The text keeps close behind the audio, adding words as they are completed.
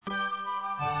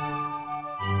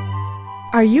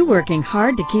Are you working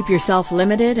hard to keep yourself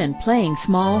limited and playing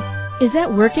small? Is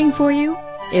that working for you?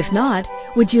 If not,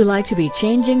 would you like to be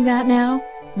changing that now?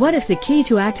 What if the key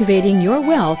to activating your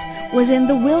wealth was in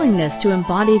the willingness to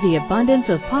embody the abundance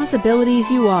of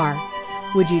possibilities you are?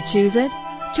 Would you choose it?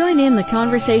 Join in the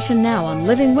conversation now on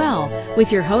Living Well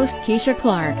with your host, Keisha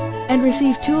Clark, and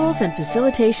receive tools and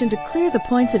facilitation to clear the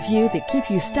points of view that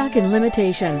keep you stuck in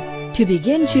limitation, to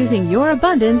begin choosing your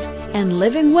abundance and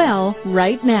living well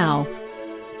right now.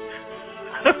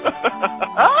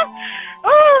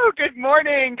 Oh, good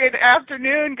morning, good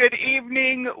afternoon, good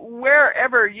evening,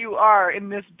 wherever you are in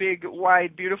this big,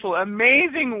 wide, beautiful,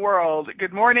 amazing world.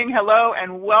 Good morning, hello,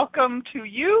 and welcome to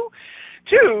you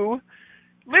to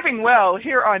Living Well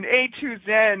here on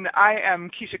A2Zen. I am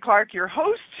Keisha Clark, your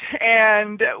host,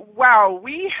 and wow,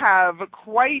 we have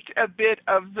quite a bit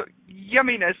of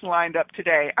yumminess lined up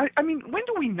today. I mean, when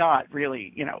do we not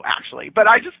really, actually? But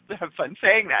I just have fun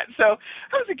saying that. So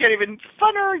how does it get even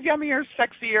funner, yummier,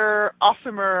 sexier,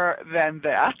 awesomer than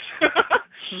that?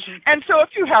 And so a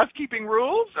few housekeeping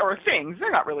rules, or things,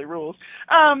 they're not really rules.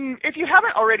 If you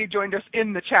haven't already joined us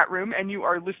in the chat room and you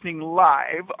are listening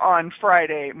live on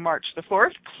Friday, March the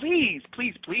 4th, please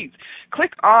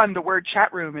click on the word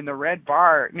chat room in the red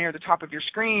bar near the top of your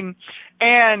screen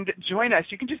and join us.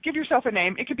 You can just give yourself a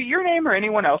name. It could be your name or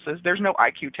anyone else's. There's no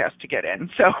IQ test to get in.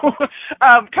 So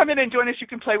come in and join us. You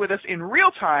can play with us in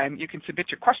real time. You can submit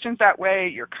your questions that way,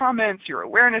 your comments, your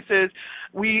awarenesses.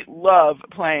 We love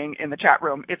playing in the chat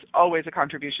room. It's always a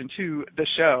contribution to the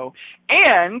show.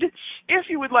 And if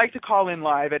you would like to call in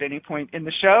live at any point in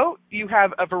the show, you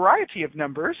have a variety of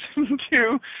numbers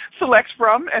to select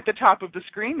from at the top of the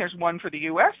screen. There's one for the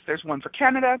U.S., there's one for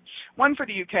Canada, one for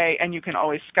the U.K., and you can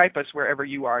always Skype us wherever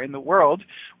you are in the world,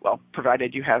 well,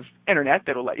 provided you have internet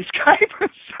that'll let you Skype.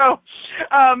 So,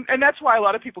 and that's why a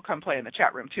lot of people come play in the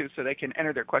chat room, too, so they can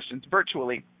enter their questions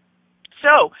virtually.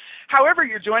 So, however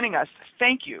you're joining us,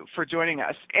 thank you for joining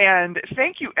us. And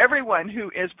thank you, everyone who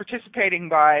is participating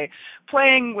by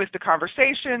playing with the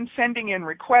conversation, sending in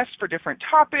requests for different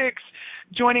topics,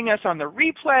 joining us on the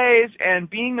replays,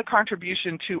 and being the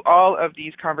contribution to all of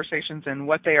these conversations and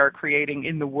what they are creating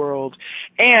in the world.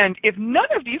 And if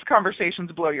none of these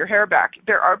conversations blow your hair back,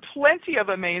 there are plenty of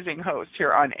amazing hosts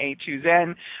here on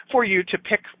A2Zen for you to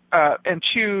pick and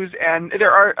choose, and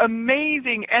there are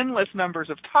amazing, endless numbers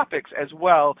of topics as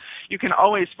well. You can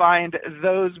always find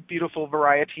those beautiful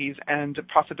varieties and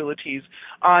possibilities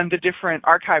on the different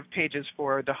archive pages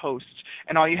for the hosts.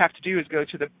 And all you have to do is go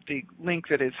to the link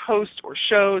that is host or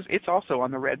shows. It's also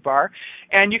on the red bar.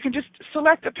 And you can just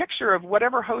select a picture of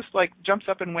whatever host jumps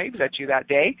up and waves at you that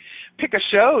day. Pick a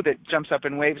show that jumps up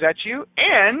and waves at you,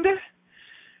 and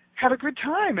have a good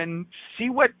time and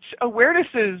see what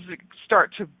awarenesses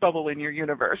start to bubble in your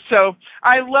universe. So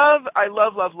I love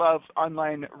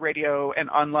online radio and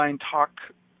online talk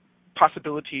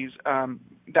possibilities.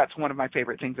 That's one of my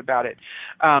favorite things about it.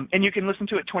 And you can listen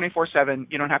to it 24/7.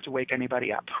 You don't have to wake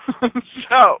anybody up.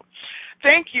 So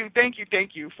thank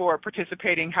you for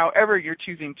participating however you're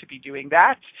choosing to be doing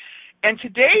that. And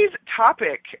today's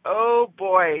topic, oh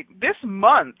boy, this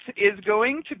month is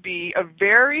going to be a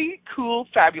very cool,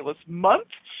 fabulous month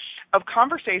of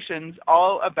conversations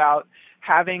all about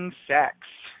having sex.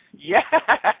 Yes.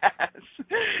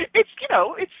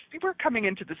 We're coming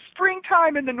into the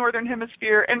springtime in the Northern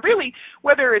Hemisphere, and really,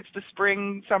 whether it's the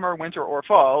spring, summer, winter, or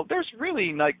fall, there's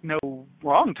really no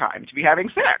wrong time to be having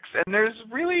sex. And there's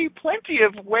really plenty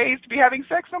of ways to be having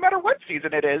sex no matter what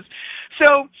season it is.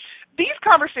 So these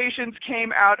conversations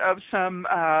came out of some,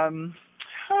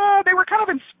 they were kind of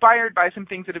inspired by some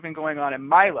things that have been going on in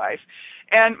my life.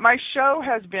 And my show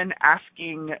has been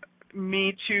asking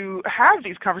me to have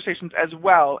these conversations as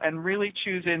well and really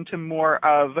choose into more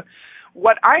of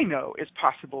what I know is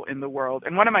possible in the world.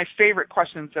 And one of my favorite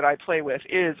questions that I play with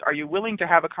is, are you willing to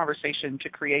have a conversation to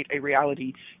create a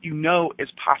reality you know is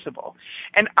possible?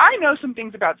 And I know some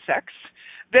things about sex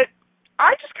that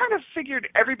I just kind of figured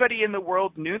everybody in the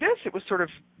world knew this. It was sort of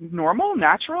normal,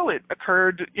 natural. It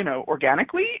occurred,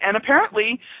 organically. And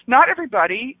apparently not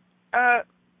everybody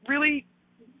really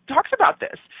talks about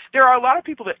this. There are a lot of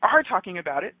people that are talking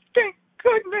about it. Thank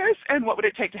goodness. And what would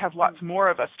it take to have lots more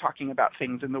of us talking about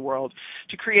things in the world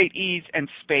to create ease and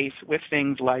space with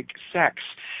things like sex?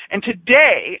 And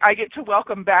today I get to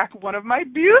welcome back one of my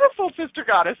beautiful sister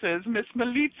goddesses, Miss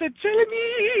Milica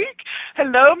Jelenic.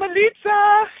 Hello,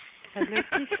 Milica. Hello,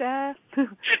 Keisha.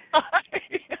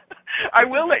 I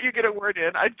will let you get a word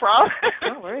in, I promise.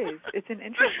 No worries. It's an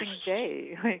interesting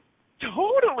day.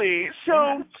 Totally.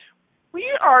 So we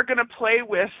are going to play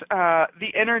with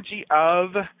the energy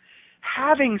of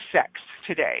having sex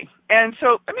today. And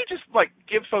so let me just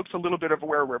give folks a little bit of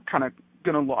where we're kind of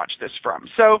going to launch this from.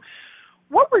 So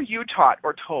what were you taught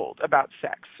or told about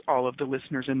sex, all of the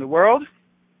listeners in the world?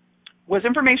 Was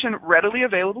information readily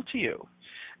available to you?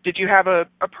 Did you have a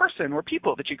person or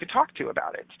people that you could talk to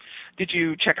about it? Did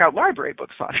you check out library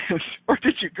books on it? Or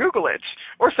did you Google it?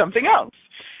 Or something else?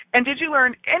 And did you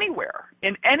learn anywhere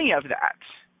in any of that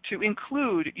to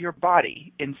include your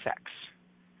body in sex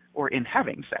or in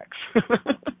having sex?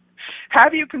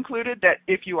 Have you concluded that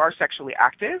if you are sexually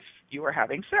active, you are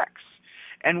having sex?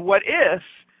 And what if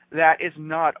that is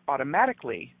not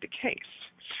automatically the case?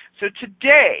 So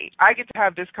today, I get to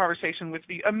have this conversation with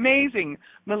the amazing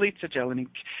Milica Jelenic,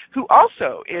 who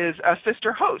also is a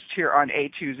sister host here on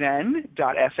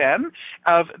A2Zen.fm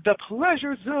of The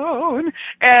Pleasure Zone.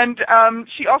 And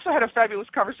she also had a fabulous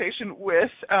conversation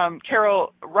with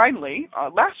Carol Reinley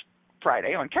last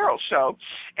Friday on Carol's show.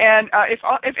 And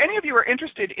if any of you are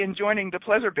interested in joining the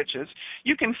Pleasure Bitches,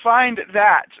 you can find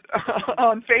that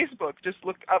on Facebook. Just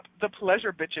look up the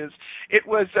Pleasure Bitches. It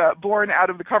was born out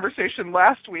of the conversation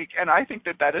last week, and I think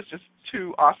that is just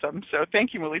too awesome. So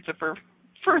thank you, Milica, for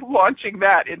launching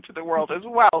that into the world as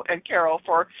well, and Carol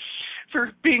for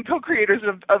being co-creators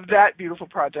of that beautiful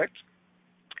project.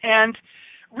 And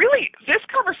really, this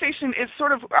conversation is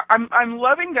sort of, I'm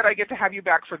loving that I get to have you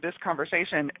back for this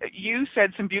conversation. You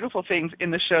said some beautiful things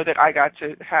in the show that I got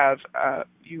to have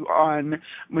you on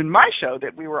in my show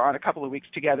that we were on a couple of weeks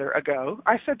together ago.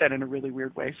 I said that in a really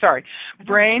weird way. Sorry.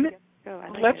 Brain,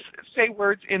 let's say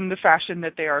words in the fashion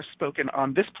that they are spoken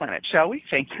on this planet, shall we?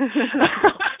 Thank you.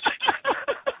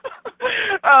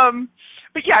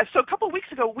 But yeah, so a couple of weeks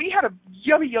ago, we had a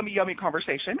yummy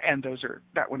conversation, and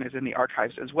that one is in the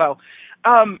archives as well.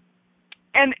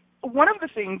 And one of the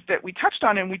things that we touched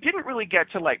on, and we didn't really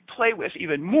get to play with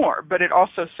even more, but it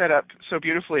also set up so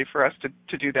beautifully for us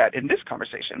to do that in this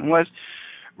conversation, was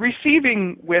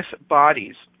receiving with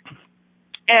bodies.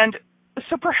 And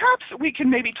so perhaps we can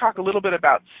maybe talk a little bit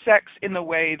about sex in the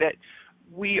way that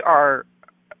we are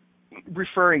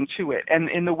referring to it, and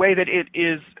in the way that it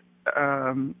is.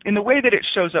 In the way that it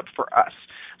shows up for us.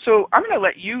 So I'm going to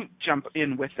let you jump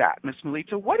in with that, Ms.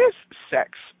 Milica. What is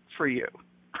sex for you?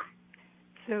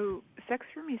 So sex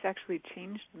for me has actually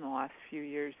changed in the last few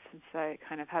years since I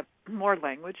kind of have more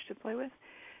language to play with.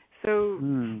 So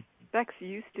sex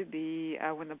used to be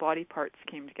when the body parts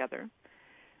came together.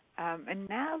 And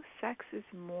now sex is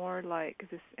more like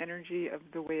this energy of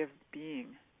the way of being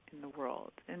in the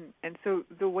world. And so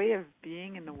the way of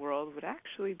being in the world would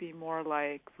actually be more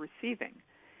like receiving.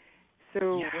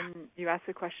 So when you ask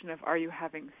the question of are you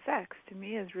having sex, to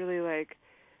me is really like,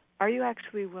 are you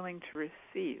actually willing to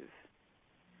receive?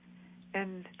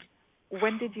 And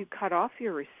when did you cut off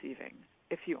your receiving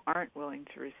if you aren't willing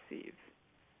to receive?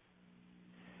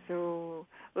 So,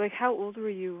 how old were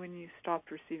you when you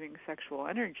stopped receiving sexual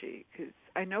energy? Because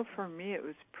I know for me it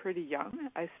was pretty young.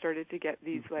 I started to get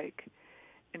these,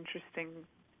 interesting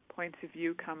points of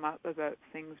view come up about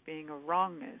things being a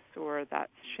wrongness or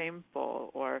that's shameful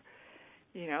or,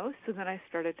 so then I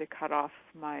started to cut off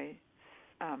my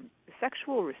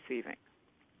sexual receiving.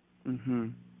 Mm-hmm.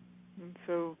 And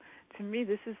so to me,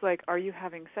 this is are you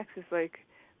having sex is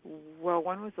well,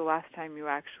 when was the last time you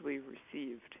actually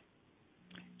received?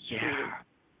 Yeah.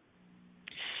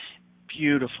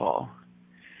 Beautiful.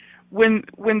 When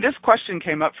this question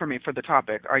came up for me for the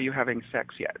topic, are you having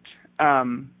sex yet?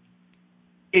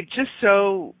 It just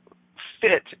so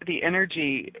fit the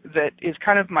energy that is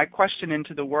kind of my question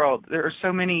into the world. There are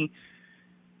so many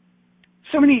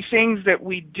things that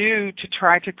we do to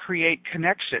try to create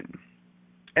connection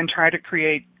and try to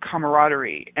create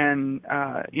camaraderie and,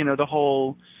 the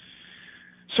whole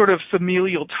sort of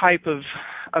familial type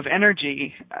of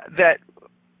energy that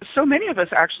so many of us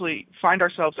actually find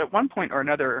ourselves at one point or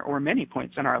another, or many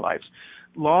points in our lives,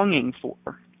 longing for.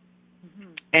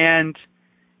 Mm-hmm. And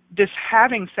this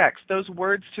having sex, those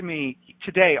words to me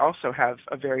today also have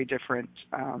a very different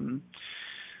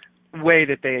way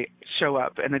that they show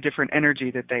up and a different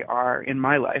energy that they are in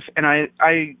my life. And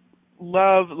I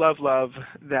love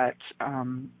that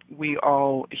we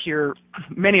all here,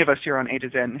 many of us here on A to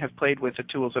Zen have played with the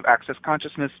tools of Access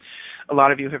Consciousness. A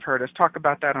lot of you have heard us talk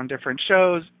about that on different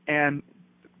shows. And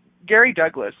Gary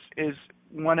Douglas is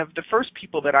one of the first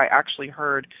people that I actually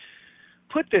heard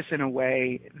put this in a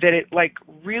way that it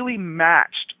really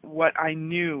matched what I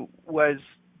knew was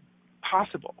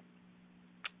possible.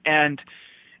 And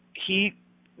he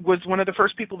was one of the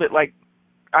first people that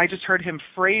I just heard him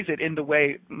phrase it in the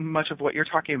way much of what you're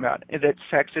talking about, that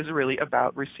sex is really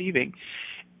about receiving.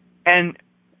 And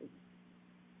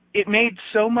it made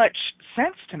so much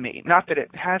sense to me. Not that it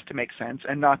has to make sense,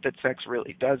 and not that sex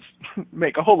really does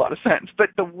make a whole lot of sense, but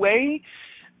the way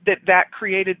that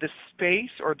created the space,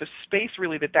 or the space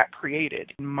really that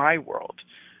created in my world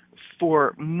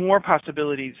for more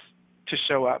possibilities to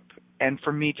show up, and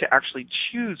for me to actually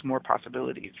choose more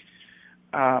possibilities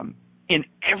in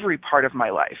every part of my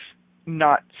life,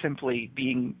 not simply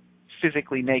being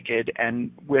physically naked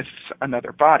and with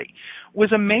another body,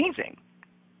 was amazing.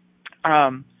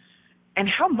 And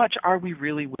how much are we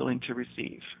really willing to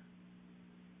receive?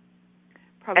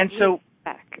 Probably and so,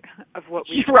 back of what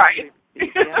we right.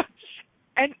 Receive, yeah.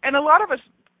 and a lot of us,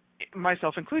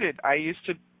 myself included, I used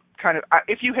to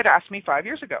if you had asked me 5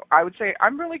 years ago, I would say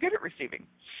I'm really good at receiving,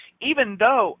 even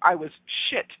though I was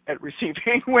shit at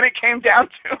receiving when it came down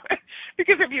to it.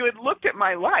 Because if you had looked at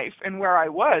my life and where I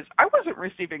wasn't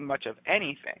receiving much of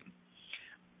anything.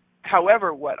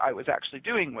 However, what I was actually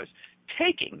doing was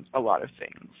taking a lot of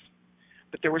things.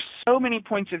 But there were so many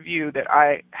points of view that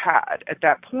I had at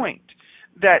that point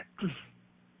that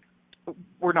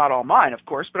were not all mine, of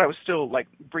course, but I was still like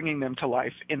bringing them to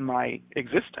life in my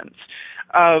existence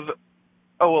of,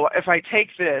 oh, well, if I take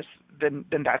this, then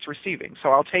that's receiving. So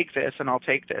I'll take this and I'll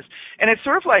take this. And it's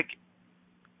sort of like,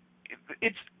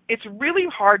 it's really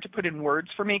hard to put in words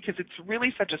for me, because it's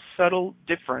really such a subtle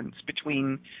difference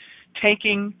between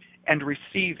taking and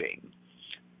receiving.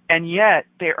 And yet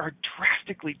there are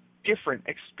drastically different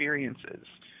experiences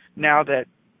now that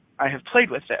I have played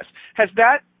with this. Has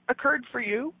that occurred for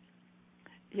you?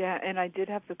 Yeah, and I did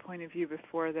have the point of view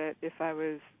before that if I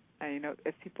was,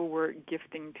 if people were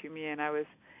gifting to me and I was,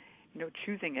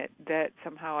 choosing it, that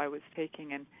somehow I was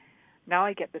taking. And now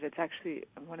I get that it's actually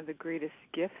one of the greatest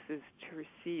gifts is to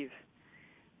receive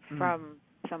from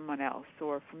someone else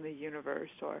or from the universe,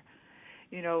 or,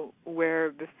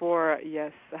 where before,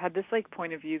 yes, I had this like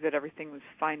point of view that everything was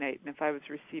finite, and if I was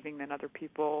receiving, then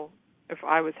if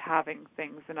I was having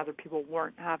things, then other people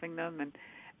weren't having them, and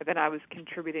then I was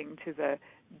contributing to the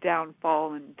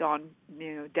downfall and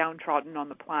downtrodden on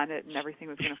the planet, and everything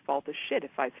was going to fall to shit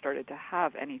if I started to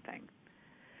have anything.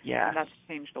 Yeah. And that's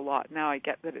changed a lot. Now I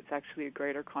get that it's actually a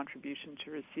greater contribution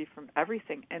to receive from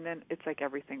everything, and then it's like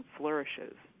everything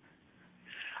flourishes.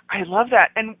 I love that.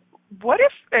 And what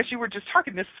if, as you were just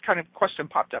talking, this kind of question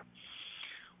popped up,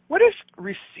 what if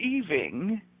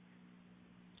receiving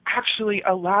actually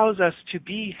allows us to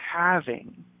be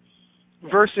having?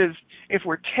 Versus if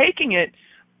we're taking it,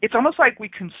 it's almost like we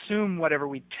consume whatever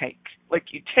we take. Like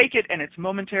you take it and it's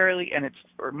momentary and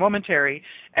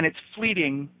it's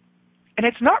fleeting, and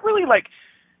it's not really like,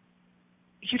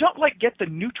 you don't like get the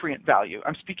nutrient value.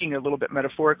 I'm speaking a little bit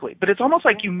metaphorically, but it's almost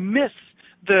like you miss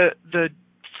the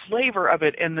flavor of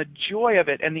it and the joy of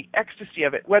it and the ecstasy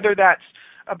of it, whether that's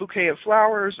a bouquet of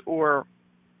flowers or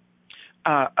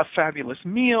a fabulous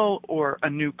meal or a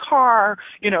new car.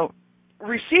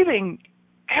 Receiving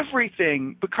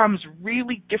everything becomes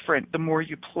really different the more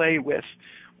you play with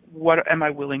what am I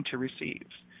willing to receive,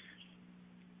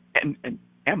 and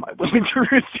am I willing to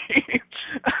receive?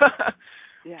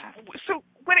 Yeah. So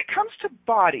when it comes to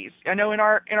bodies, I know in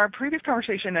our previous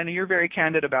conversation, and you're very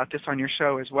candid about this on your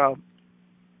show as well,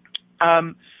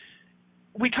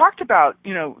 we talked about,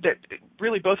 that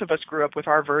really both of us grew up with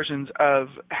our versions of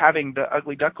having the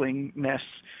ugly ducklingness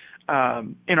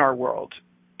in our world.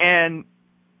 And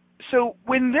so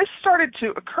when this started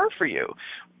to occur for you,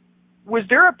 was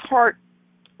there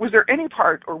any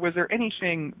part or was there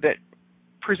anything that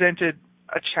presented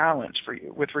a challenge for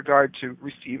you with regard to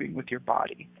receiving with your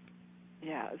body?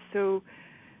 Yeah, so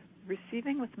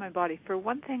receiving with my body, for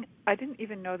one thing, I didn't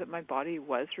even know that my body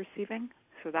was receiving,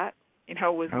 so that,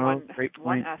 was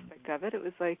one aspect of it. It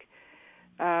was like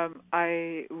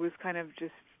I was kind of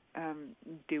just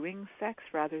doing sex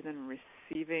rather than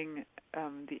receiving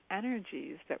the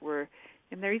energies that were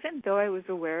in there, even though I was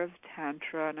aware of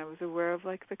Tantra and I was aware of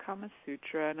like the Kama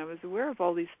Sutra and I was aware of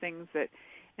all these things that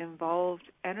involved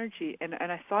energy, and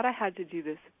I thought I had to do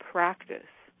this practice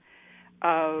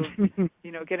of,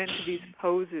 get into these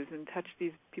poses and touch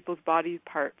these people's body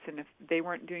parts, and if they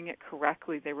weren't doing it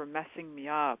correctly, they were messing me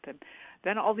up. And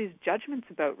then all these judgments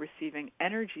about receiving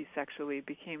energy sexually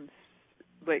became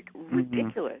like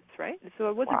ridiculous, right? So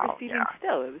I wasn't receiving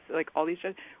still. It was like all these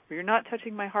judgments. Well, you're not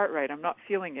touching my heart right. I'm not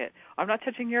feeling it. I'm not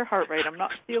touching your heart right. I'm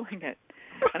not feeling it.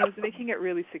 And I was making it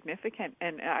really significant.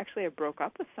 And actually I broke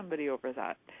up with somebody over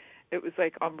that. It was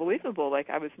like unbelievable. Like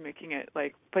I was making it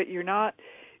like, but you're not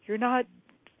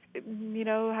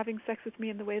having sex with me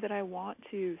in the way that I want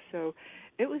to. So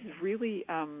it was really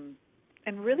and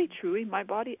really truly my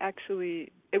body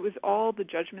actually, it was all the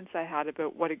judgments I had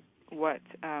about what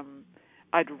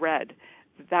I'd read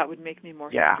that would make me more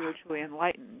spiritually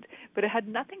enlightened. But it had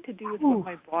nothing to do with what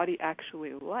my body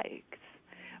actually likes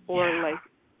or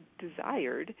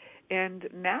desired. And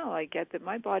now I get that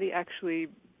my body actually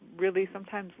really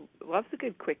sometimes loves a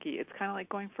good quickie. It's kind of like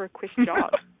going for a quick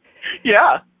jog.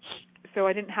 Yeah. So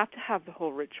I didn't have to have the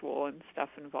whole ritual and stuff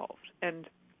involved. And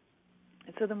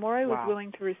so the more I was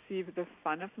willing to receive the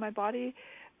fun of my body,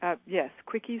 yes,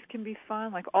 quickies can be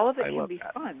fun. Like all of it can be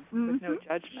fun with no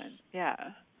judgment. Yeah.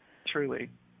 Truly.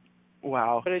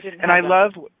 Wow. But I didn't and I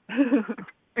love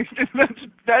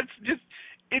that's just,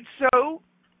 it's so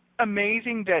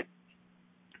amazing that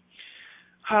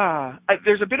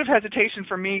there's a bit of hesitation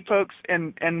for me, folks,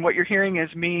 and what you're hearing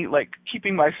is me like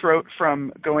keeping my throat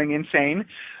from going insane,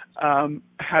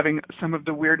 having some of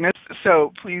the weirdness.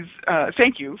 So please,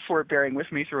 thank you for bearing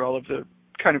with me through all of the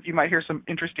kind of, you might hear some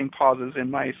interesting pauses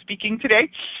in my speaking today.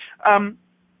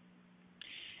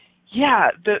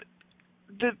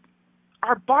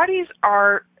 Our bodies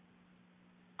are,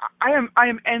 I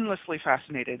am endlessly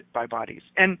fascinated by bodies,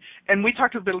 and we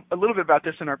talked a little bit about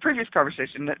this in our previous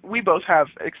conversation, that we both have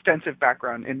extensive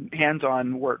background in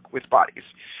hands-on work with bodies,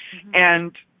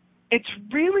 and it's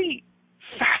really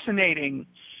fascinating.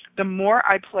 The more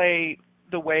I play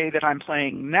the way that I'm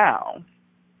playing now,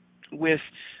 with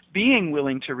being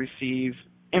willing to receive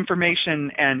information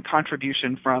and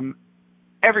contribution from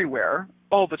everywhere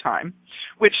all the time,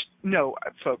 which, no,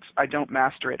 folks, I don't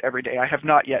master it every day. I have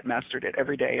not yet mastered it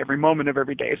every day, every moment of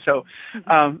every day. So,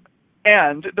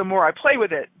 and the more I play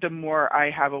with it, the more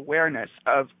I have awareness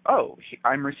of, oh,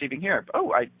 I'm receiving here.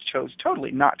 Oh, I chose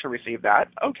totally not to receive that.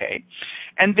 Okay.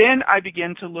 And then I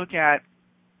begin to look at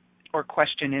or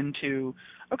question into,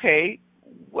 okay,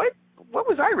 what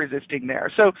was I resisting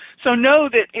there? So know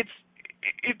that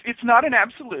it's not an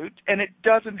absolute, and it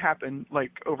doesn't happen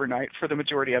like overnight for the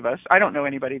majority of us. I don't know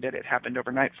anybody that it happened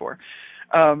overnight for.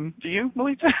 Do you,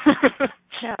 Melita?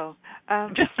 No.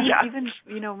 Even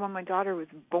when my daughter was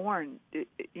born,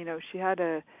 she had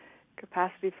a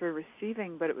capacity for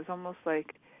receiving, but it was almost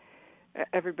like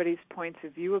everybody's points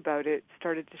of view about it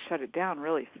started to shut it down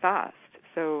really fast.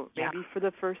 So maybe for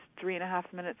the first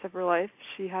 3.5 minutes of her life,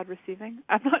 she had receiving.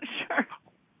 I'm not sure.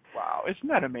 Wow, isn't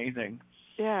that amazing?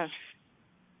 Yeah.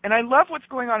 And I love what's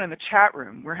going on in the chat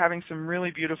room. We're having some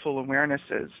really beautiful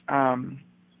awarenesses.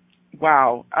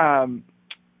 Wow. And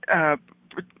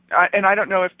I don't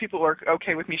know if people are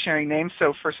okay with me sharing names,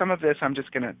 so for some of this, I'm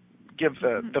just going to give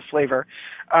the flavor.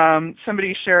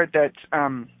 Somebody shared that,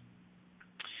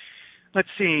 let's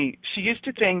see, she used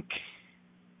to think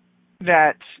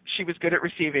that she was good at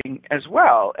receiving as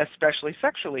well, especially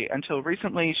sexually, until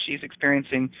recently she's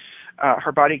experiencing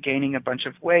her body gaining a bunch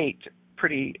of weight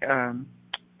pretty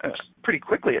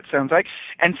quickly, it sounds like,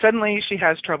 and suddenly she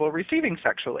has trouble receiving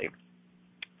sexually.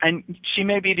 And she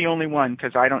may be the only one,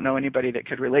 because I don't know anybody that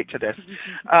could relate to this.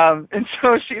 And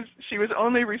so she was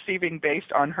only receiving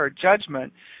based on her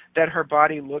judgment that her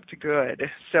body looked good.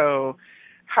 So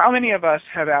how many of us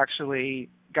have actually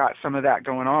got some of that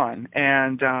going on?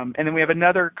 And then we have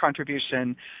another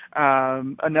contribution.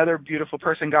 Another beautiful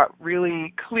person got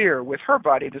really clear with her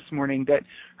body this morning that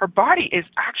her body is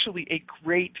actually a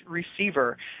great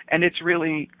receiver, and it's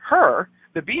really her,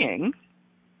 the being,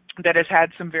 that has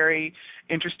had some very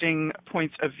interesting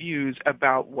points of views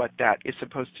about what that is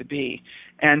supposed to be.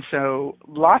 And so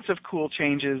lots of cool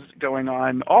changes going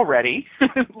on already,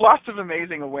 lots of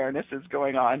amazing awarenesses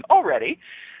going on already.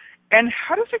 And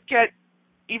how does it get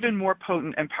even more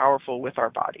potent and powerful with our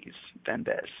bodies than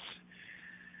this?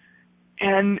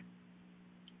 And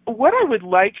what I would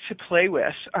like to play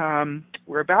with,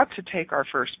 we're about to take our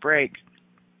first break.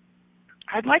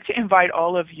 I'd like to invite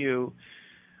all of you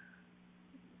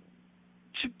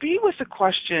to be with the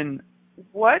question,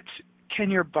 what can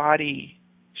your body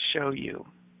show you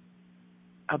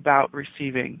about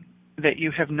receiving that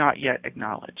you have not yet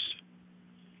acknowledged?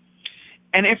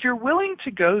 And if you're willing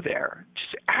to go there,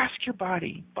 just ask your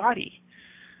body,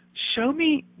 show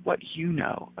me what you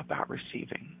know about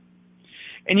receiving.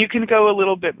 And you can go a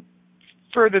little bit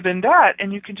further than that,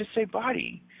 and you can just say,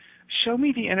 body, show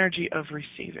me the energy of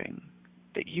receiving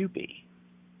that you be.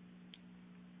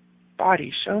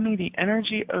 Body, show me the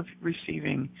energy of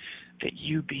receiving that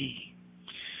you be.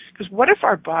 Because what if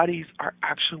our bodies are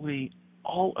actually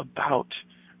all about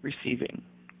receiving?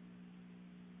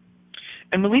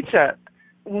 And Melita,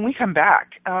 when we come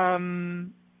back,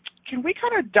 can we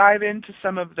kind of dive into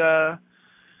some of the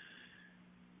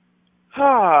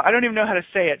I don't even know how to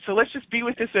say it, so let's just be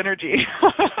with this energy.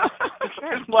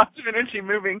 There's lots of energy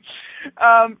moving.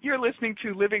 You're listening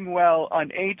to Living Well on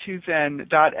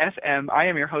A2Zen.fm. I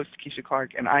am your host, Keisha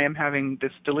Clark, and I am having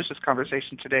this delicious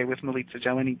conversation today with Milica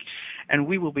Jelenic, and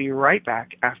we will be right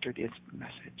back after this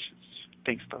message.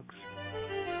 Thanks, folks.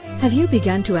 Have you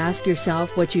begun to ask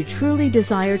yourself what you truly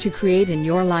desire to create in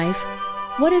your life?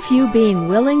 What if you being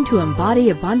willing to embody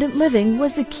abundant living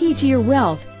was the key to your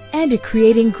wealth and to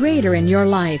creating greater in your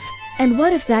life? And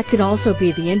what if that could also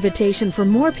be the invitation for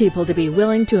more people to be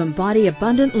willing to embody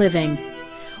abundant living?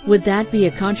 Would that be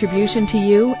a contribution to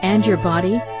you and your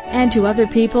body, and to other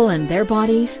people and their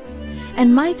bodies?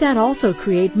 And might that also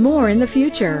create more in the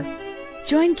future?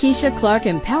 Join Keisha Clark,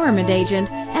 Empowerment Agent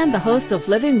and the host of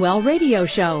Living Well radio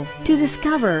show, to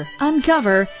discover,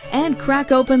 uncover, and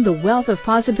crack open the wealth of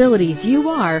possibilities you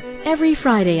are every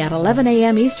Friday at 11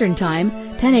 a.m. Eastern Time,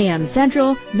 10 a.m.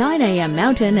 Central, 9 a.m.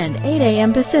 Mountain, and 8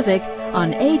 a.m. Pacific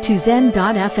on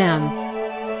A2Zen.fm.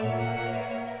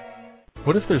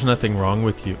 What if there's nothing wrong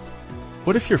with you?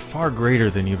 What if you're far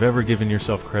greater than you've ever given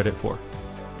yourself credit for?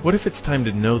 What if it's time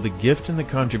to know the gift and the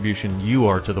contribution you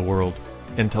are to the world,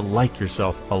 and to like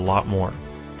yourself a lot more?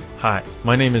 Hi,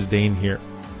 my name is Dane here.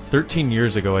 13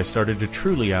 years ago, I started to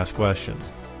truly ask questions.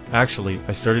 Actually,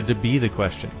 I started to be the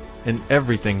question, and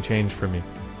everything changed for me.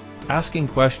 Asking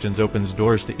questions opens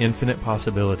doors to infinite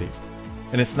possibilities.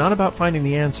 And it's not about finding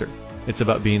the answer, it's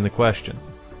about being the question.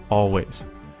 Always.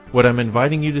 What I'm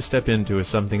inviting you to step into is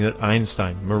something that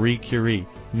Einstein, Marie Curie,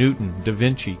 Newton, Da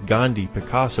Vinci, Gandhi,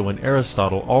 Picasso, and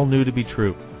Aristotle all knew to be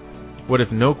true. What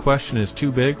if no question is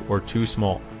too big or too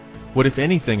small? What if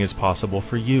anything is possible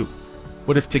for you?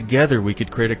 What if together we could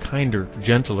create a kinder,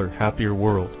 gentler, happier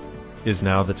world? Is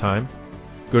now the time?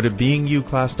 Go to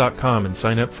beingyouclass.com and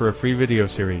sign up for a free video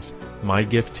series, My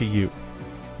Gift to You.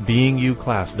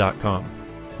 beingyouclass.com.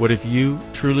 What if you,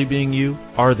 truly being you,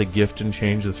 are the gift and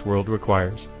change this world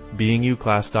requires?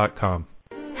 beingyouclass.com.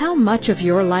 How much of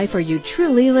your life are you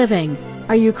truly living?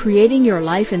 Are you creating your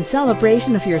life in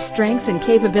celebration of your strengths and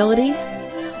capabilities?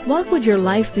 What would your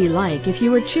life be like if you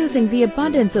were choosing the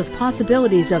abundance of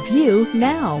possibilities of you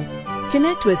now?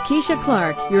 Connect with Keisha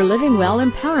Clark, your Living Well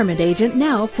Empowerment Agent,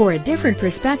 now for a different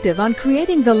perspective on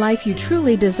creating the life you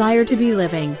truly desire to be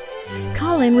living.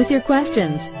 Call in with your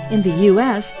questions. In the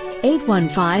U.S.,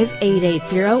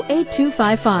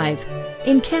 815-880-8255.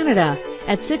 In Canada,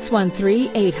 at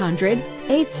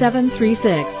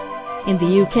 613-800-8736. In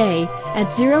the UK, at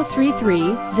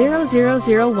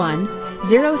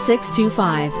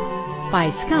 033-0001-0625. By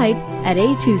Skype at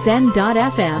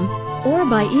A2Zen.fm, or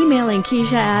by emailing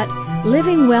Keisha at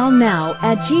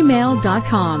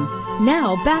livingwellnow@gmail.com.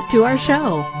 Now back to our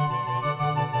show.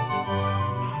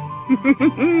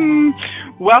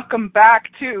 Welcome back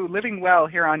to Living Well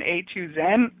here on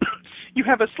A2Zen. You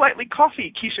have a slightly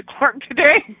coffee Keisha Clark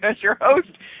today as your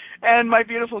host, and my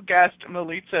beautiful guest,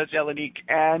 Milica Jelenic.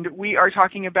 And we are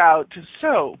talking about,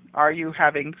 so, are you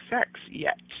having sex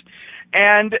yet?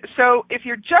 And so if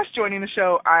you're just joining the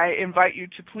show, I invite you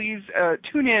to please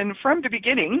tune in from the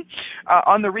beginning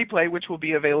on the replay, which will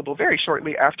be available very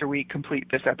shortly after we complete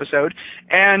this episode,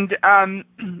 and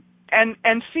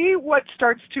see what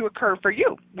starts to occur for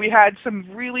you. We had some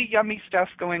really yummy stuff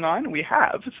going on. We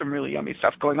have some really yummy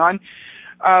stuff going on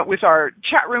with our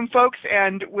chat room folks,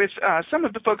 and with some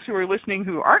of the folks who are listening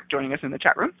who aren't joining us in the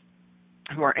chat room,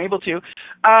 who aren't able to,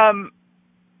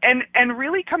 and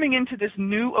really coming into this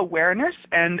new awareness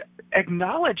and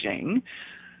acknowledging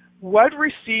what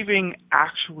receiving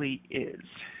actually is.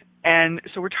 And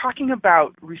so we're talking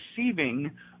about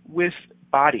receiving with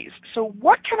bodies. So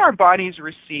what can our bodies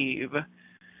receive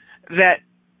that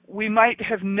we might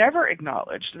have never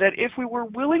acknowledged, that if we were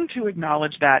willing to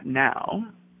acknowledge that now,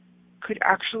 could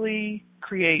actually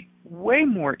create way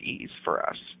more ease for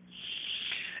us?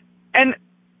 And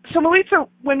so, Milica,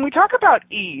 when we talk about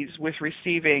ease with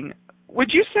receiving,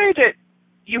 would you say that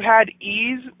you had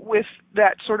ease with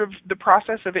that sort of the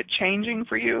process of it changing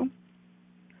for you?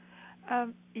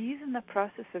 Ease in the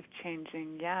process of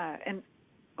changing, yeah. And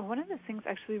one of the things,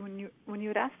 actually, when you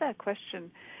had asked that question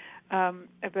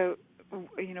about,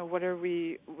 what are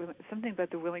we, something about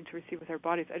the willing to receive with our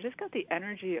bodies, I just got the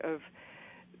energy of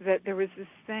that there was this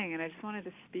thing, and I just wanted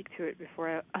to speak to it before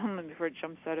it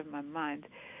jumps out of my mind,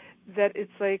 that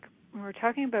it's like when we're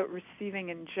talking about receiving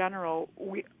in general,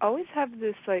 we always have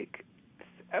this, like,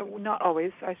 not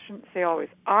always, I shouldn't say always,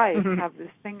 I have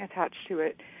this thing attached to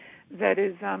it that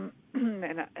is, and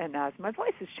as my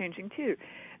voice is changing too,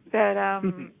 that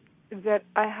that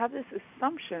I have this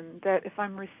assumption that if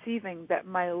I'm receiving, that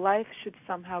my life should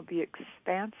somehow be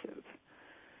expansive.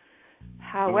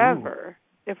 However,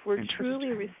 if we're truly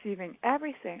receiving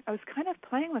everything. I was kind of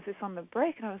playing with this on the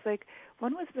break, and I was like,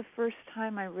 when was the first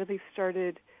time I really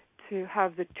started to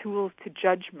have the tools to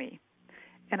judge me?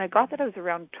 And I got that I was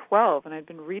around 12, and I'd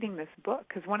been reading this book,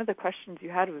 because one of the questions you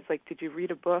had was like, did you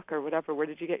read a book or whatever? Where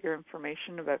did you get your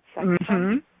information about sex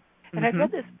from? And I'd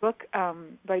read this book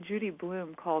by Judy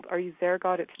Blume called Are You There,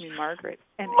 God? It's Me, Margaret.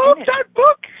 And love that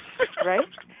book! Right?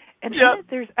 And in it,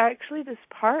 there's actually this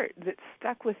part that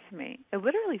stuck with me. It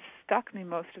literally stuck me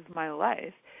most of my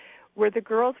life, where the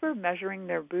girls were measuring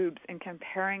their boobs and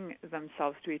comparing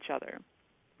themselves to each other.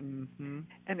 And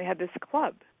they had this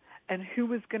club, and who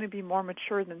was going to be more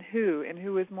mature than who, and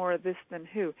who was more this than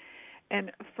who.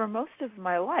 And for most of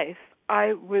my life,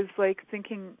 I was like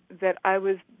thinking that I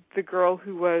was the girl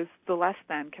who was the less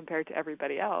than compared to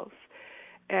everybody else.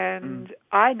 And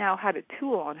I now had a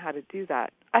tool on how to do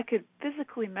that. I could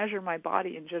physically measure my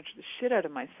body and judge the shit out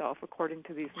of myself according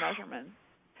to these measurements.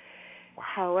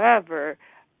 However,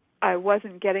 I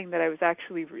wasn't getting that I was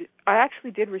actually, I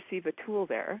actually did receive a tool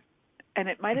there, and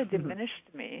it might have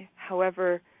diminished me.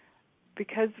 However,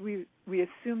 because we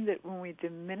assume that when we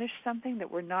diminish something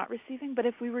that we're not receiving, but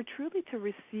if we were truly to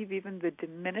receive even the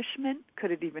diminishment,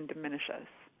 could it even diminish us?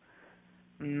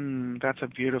 That's a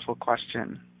beautiful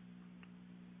question.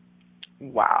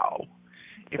 Wow.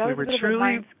 If that we was were a bit truly, of a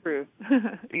mind screw.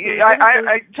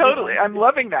 I totally, I'm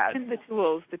loving that. The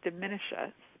tools that diminish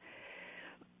us,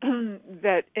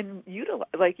 that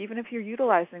like even if you're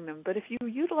utilizing them, but if you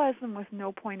utilize them with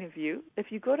no point of view, if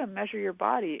you go to measure your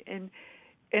body, and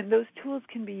those tools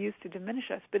can be used to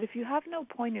diminish us, but if you have no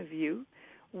point of view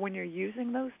when you're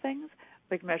using those things,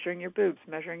 like measuring your boobs,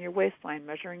 measuring your waistline,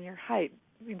 measuring your height,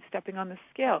 stepping on the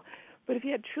scale, but if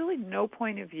you had truly no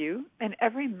point of view, and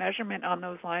every measurement on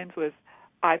those lines was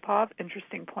IPOV,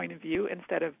 interesting point of view,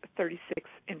 instead of 36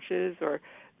 inches or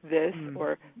this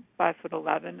or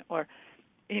 5'11", or,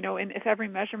 and if every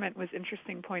measurement was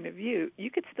interesting point of view,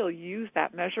 you could still use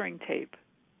that measuring tape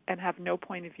and have no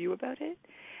point of view about it.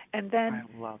 And then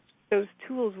those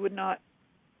tools would not,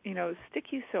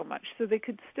 stick you so much. So they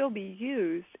could still be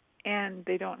used, and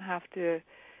they don't have to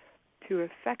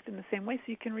affect in the same way,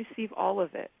 so you can receive all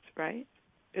of it, right?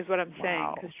 Is what I'm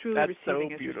saying, because truly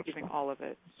receiving is receiving all of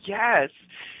it. Yes.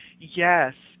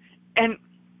 And,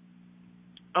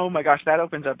 oh my gosh, that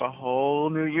opens up a whole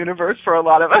new universe for a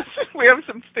lot of us. We have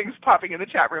some things popping in the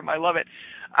chat room. I love it.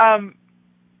 And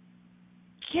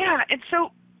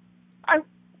so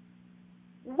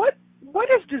what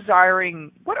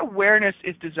awareness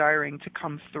is desiring to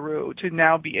come through, to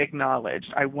now be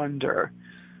acknowledged, I wonder,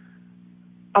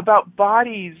 about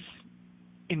bodies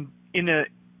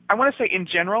I want to say in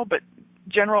general, but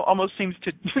general almost seems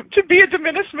to be a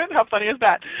diminishment. How funny is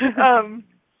that?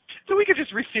 So we could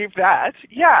just receive that.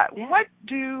 Yeah. What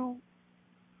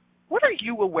are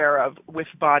you aware of with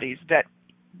bodies?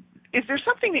 Is there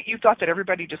something that you thought that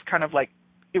everybody just kind of like,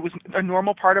 it was a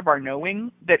normal part of our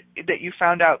knowing that you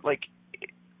found out, like,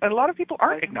 a lot of people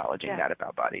aren't acknowledging that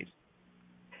about bodies?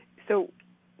 So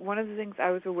one of the things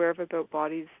I was aware of about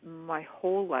bodies my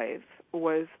whole life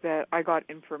was that I got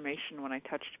information when I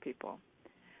touched people.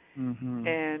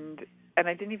 And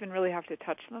I didn't even really have to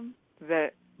touch them,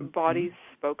 that bodies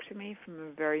spoke to me from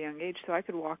a very young age. So I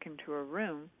could walk into a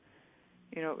room,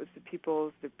 it was the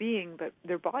people, the being, but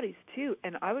their bodies too,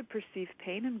 and I would perceive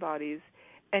pain in bodies.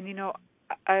 And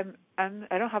I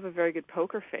don't have a very good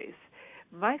poker face.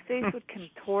 My face would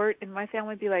contort, and my family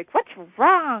would be like, "What's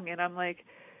wrong?" And I'm like,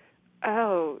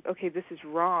 "Oh, okay, this is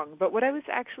wrong." But what I was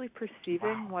actually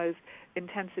perceiving was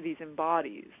intensities in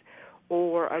bodies,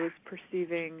 or I was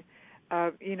perceiving,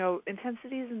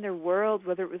 intensities in their world,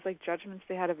 whether it was like judgments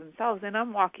they had of themselves. And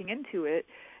I'm walking into it,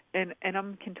 and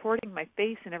I'm contorting my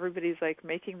face, and everybody's like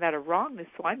making that a wrongness,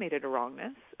 so I made it a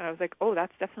wrongness. And I was like, "Oh,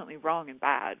 that's definitely wrong and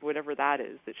bad, whatever that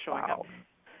is that's showing up."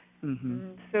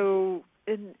 So,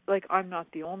 I'm not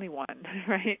the only one,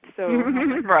 right? So,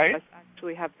 right. Us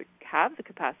actually have the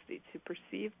capacity to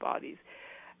perceive bodies.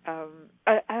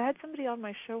 I had somebody on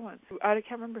my show once. I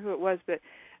can't remember who it was, but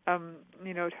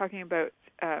talking about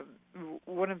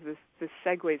one of the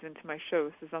segues into my show.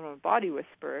 This is I'm a body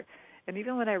whisperer, and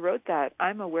even when I wrote that,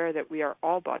 I'm aware that we are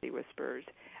all body whisperers.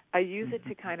 I use it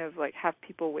to kind of like have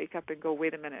people wake up and go,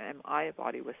 "Wait a minute, am I a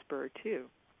body whisperer too?"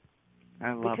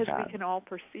 I love because that. we can all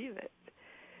perceive it.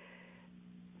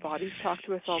 Bodies talk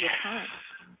to us all the time.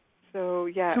 So,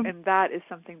 and that is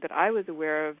something that I was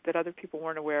aware of that other people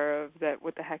weren't aware of, that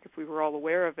what the heck if we were all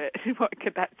aware of it, what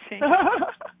could that change?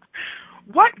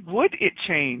 What would it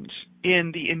change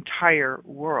in the entire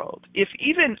world if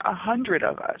even 100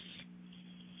 of us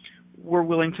were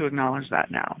willing to acknowledge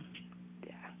that now?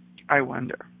 Yeah. I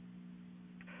wonder.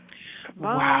 Come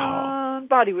on,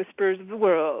 body whispers of the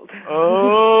world.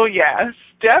 Oh, yes.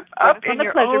 Step up in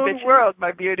your own bitches. world,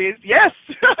 my beauties. Yes.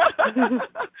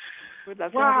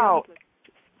 Wow.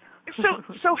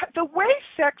 So the way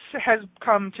sex has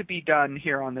come to be done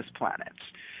here on this planet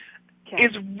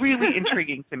is really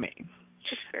intriguing to me.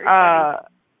 It's very funny.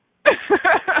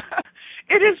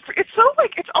 It's so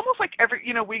like, it's almost like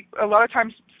a lot of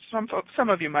times, some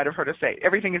of you might have heard us say,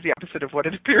 everything is the opposite of what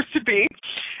it appears to be.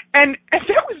 And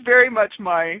that was very much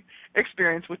my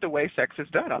experience with the way sex is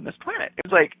done on this planet.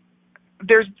 It's like,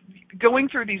 there's going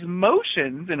through these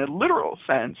motions in a literal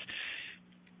sense,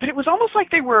 but it was almost like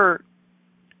they were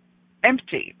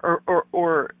empty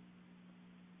or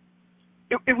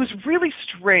it was really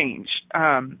strange.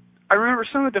 I remember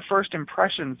some of the first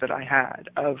impressions that I had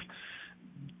of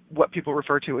what people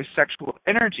refer to as sexual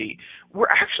energy were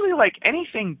actually like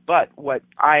anything but what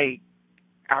I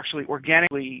actually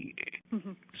organically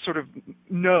sort of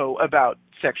know about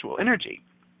sexual energy,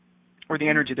 or the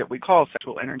energy that we call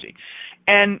sexual energy.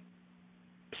 And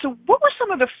so what were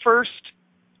some of the first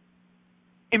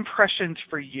impressions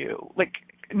for you? Like,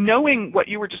 knowing what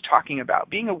you were just talking about,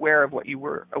 being aware of what you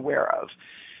were aware of,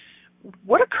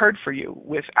 what occurred for you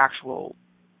with actual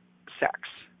sex,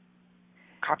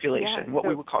 copulation, what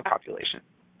we would call copulation?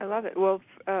 I love it. Well,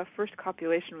 first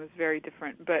copulation was very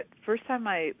different, but first time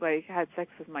I had sex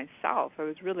with myself, I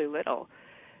was really little,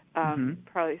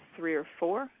 probably 3 or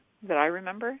 4 that I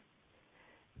remember.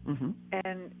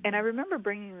 And I remember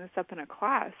bringing this up in a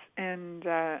class, and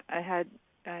I had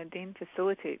Dane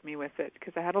facilitate me with it,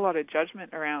 because I had a lot of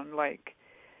judgment around, like,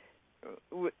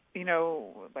 what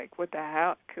the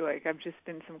heck? Like, I've just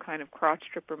been some kind of crotch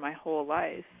stripper my whole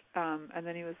life. And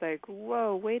then he was like,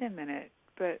 whoa, wait a minute,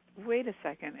 but wait a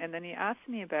second. And then he asked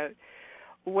me about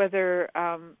whether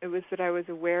it was that I was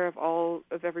aware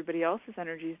of everybody else's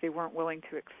energies they weren't willing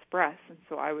to express, and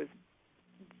so I was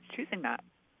choosing that.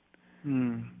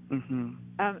 And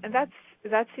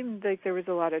that seemed like there was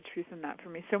a lot of truth in that for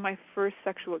me. So my first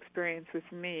sexual experience with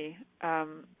me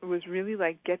was really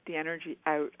like, get the energy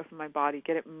out of my body,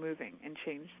 get it moving, and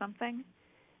change something.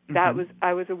 I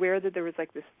was aware that there was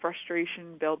like this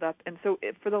frustration build up, and so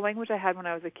for the language I had when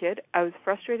I was a kid, I was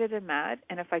frustrated and mad,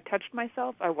 and if I touched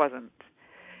myself, I wasn't.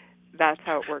 That's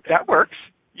how it works. That works.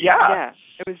 Yeah. Yeah,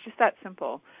 it was just that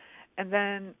simple. And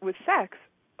then with sex,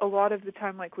 a lot of the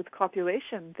time, like with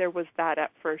copulation, there was that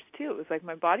at first too. It was like,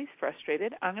 my body's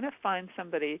frustrated, I'm going to find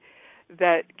somebody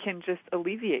that can just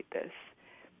alleviate this.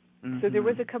 So there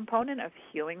was a component of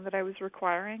healing that I was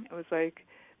requiring. It was like,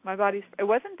 it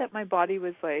wasn't that my body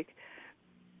was like,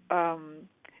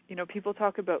 people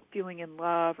talk about feeling in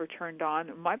love or turned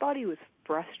on. My body was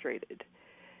frustrated.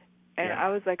 And I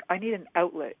was like, I need an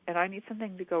outlet, and I need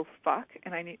something to go fuck,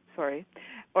 and I need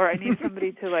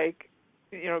somebody to like,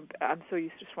 I'm so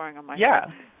used to swearing on my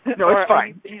phone. No, it's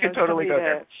fine. You can totally go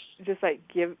there. Just like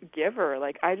give her.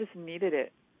 Like, I just needed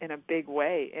it in a big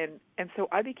way. And so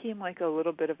I became like a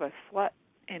little bit of a slut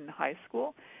in high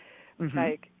school,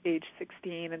 like age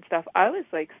 16 and stuff. I was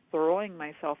like throwing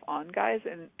myself on guys,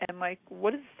 and like,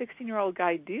 what does a 16-year-old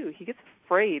guy do? He gets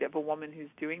afraid of a woman who's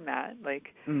doing that.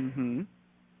 Like,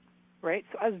 right?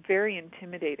 So I was very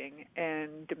intimidating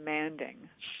and demanding.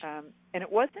 And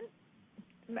it wasn't,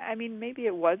 maybe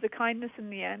it was a kindness in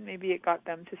the end. Maybe it got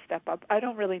them to step up. I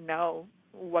don't really know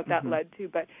what that led to,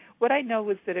 but what I know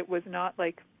was that it was not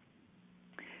like,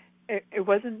 it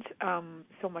wasn't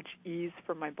so much ease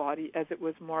for my body as it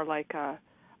was more like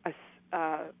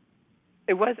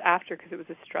it was after, because it was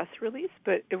a stress release,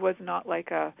 but it was not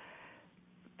like a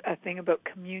thing about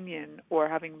communion or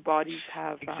having bodies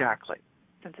have exactly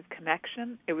sense of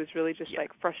connection. It was really just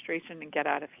like frustration and get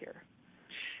out of here.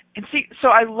 And see, so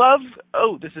I love,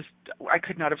 I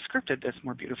could not have scripted this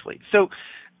more beautifully. So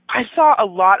I saw a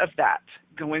lot of that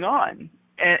going on,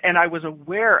 and I was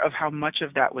aware of how much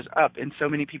of that was up in so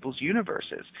many people's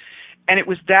universes. And it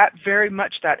was that very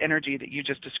much that energy that you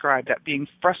just described, that being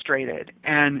frustrated,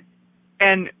 and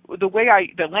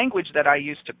the language that I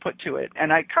used to put to it,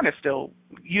 and I kind of still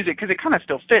use it because it kind of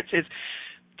still fits, is,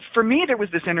 for me, there was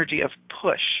this energy of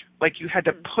push, like you had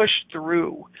to push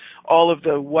through all of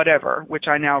the whatever, which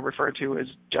I now refer to as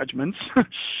judgments,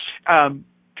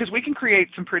 because we can create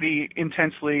some pretty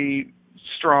intensely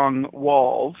strong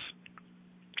walls,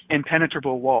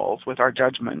 impenetrable walls with our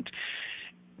judgment,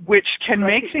 which can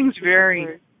make things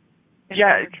very,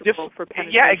 for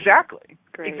penetration. Yeah, exactly.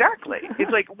 Great. Exactly.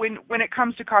 It's like when it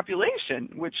comes to copulation,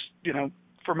 which,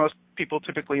 for most people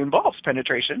typically involves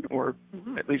penetration, or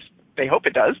at least they hope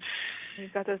it does.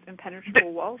 You've got those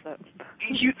impenetrable walls up.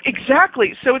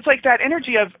 Exactly. So it's like that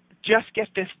energy of just get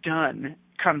this done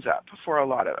comes up for a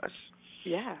lot of us.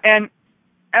 Yeah. And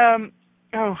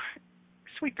Oh,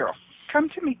 sweet girl. Come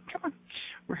to me. Come on.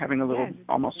 We're having a little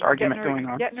almost argument going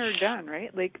on. Getting her done,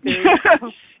 right? Like there's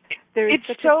it's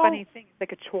such so, a funny thing. It's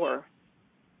like a chore.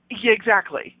 Yeah,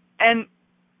 exactly. And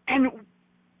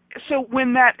so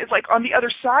when that is like on the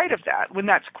other side of that, when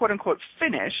that's quote unquote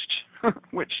finished,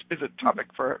 which is a topic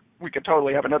we could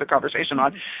totally have another conversation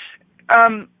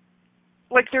on,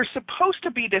 like there's supposed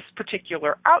to be this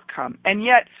particular outcome, and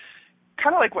yet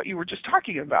kind of like what you were just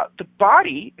talking about, the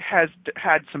body has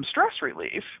had some stress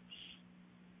relief,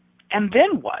 and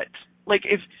then what? Like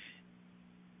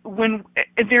when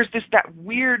there's that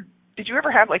weird, did you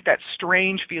ever have like that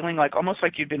strange feeling, like almost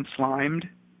like you'd been slimed?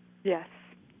 Yes.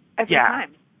 Every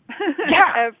time.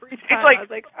 Yeah. Every time. I was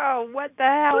like, oh, what the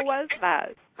hell was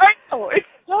that? I know. It's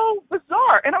so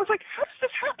bizarre. And I was like, how does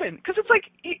this happen? Because it's like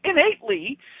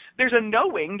innately there's a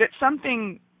knowing that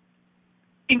something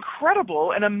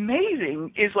incredible and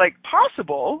amazing is like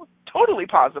possible, totally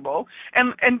possible,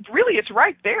 and really it's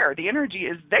right there. The energy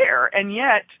is there. And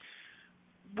yet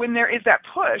when there is that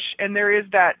push and there is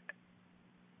that,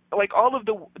 like all of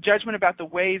the judgment about the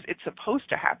ways it's supposed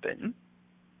to happen,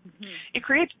 it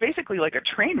creates basically like a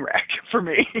train wreck for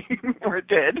me, or it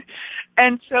did.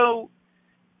 And so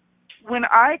when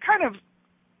I kind of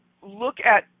look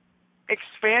at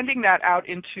expanding that out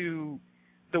into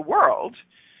the world,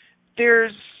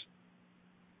 it's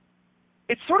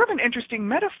sort of an interesting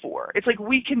metaphor. It's like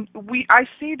I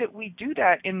see that we do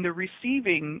that in the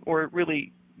receiving, or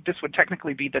really this would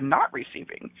technically be the not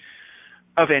receiving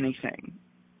of anything.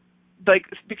 Like,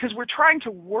 because we're trying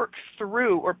to work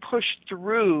through or push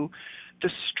through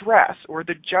the stress or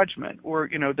the judgment or,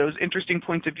 those interesting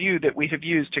points of view that we have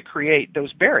used to create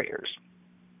those barriers,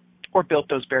 or built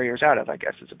those barriers out of, I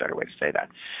guess is a better way to say that.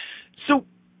 So,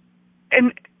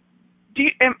 and do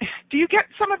you get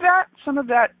some of that?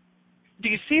 Do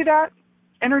you see that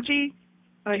energy?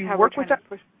 Like do you how work we're with that?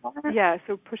 Yeah,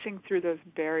 so pushing through those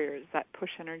barriers, that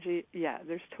push energy, yeah,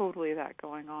 there's totally that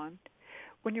going on.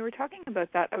 When you were talking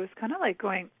about that, I was kind of like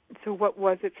going, so what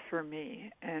was it for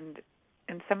me? And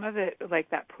some of it,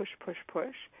 like that push,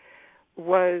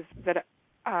 was that,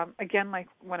 again, like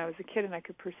when I was a kid and I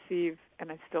could perceive,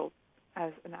 and I still,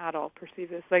 as an adult,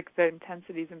 perceive this, like the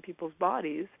intensities in people's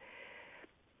bodies,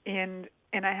 and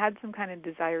I had some kind of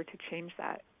desire to change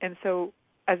that. And so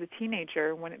as a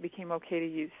teenager, when it became okay to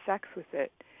use sex with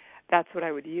it, that's what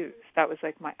I would use. That was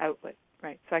like my outlet,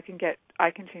 right? So I can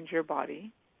change your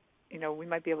body. We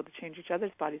might be able to change each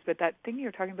other's bodies, but that thing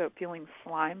you're talking about, feeling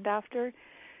slimed after,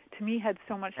 to me had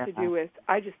so much to do with,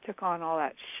 I just took on all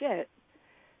that shit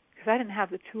because I didn't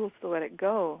have the tools to let it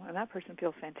go, and that person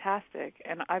feels fantastic.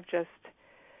 And I've just,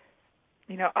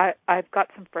 I've got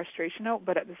some frustration out,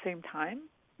 but at the same time,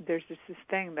 there's just this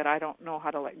thing that I don't know how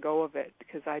to let go of it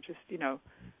because I just,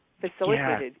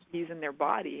 facilitated using their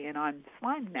body, and I'm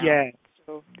slimed now. Yeah.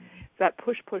 So that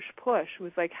push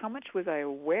was like, how much was I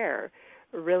aware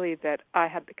really that I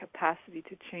had the capacity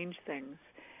to change things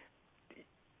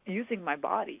using my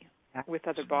body with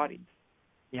other bodies.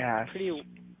 Yes. Pretty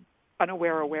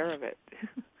aware of it.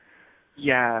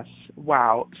 Yes.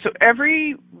 Wow. So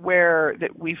everywhere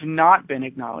that we've not been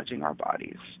acknowledging our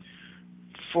bodies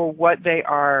for what they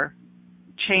are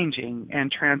changing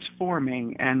and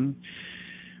transforming and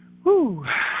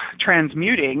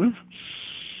transmuting,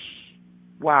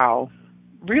 wow.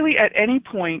 Really at any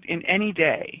point in any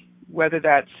day, whether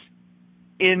that's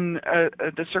in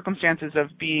the circumstances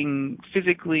of being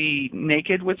physically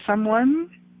naked with someone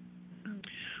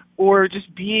or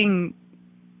just being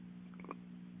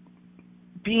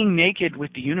naked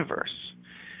with the universe,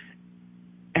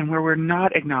 and where we're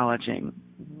not acknowledging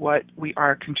what we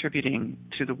are contributing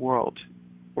to the world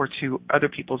or to other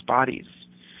people's bodies.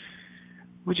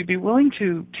 Would you be willing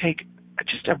to take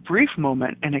just a brief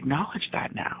moment and acknowledge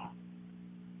that now?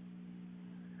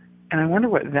 And I wonder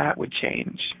what that would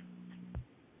change.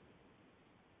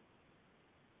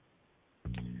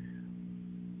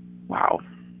 Wow.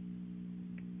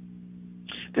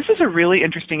 This is a really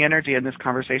interesting energy in this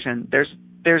conversation.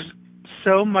 There's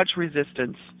so much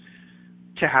resistance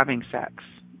to having sex,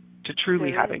 to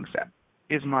truly having sex,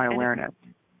 is my awareness.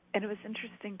 And it was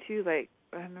interesting, too, like,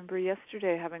 I remember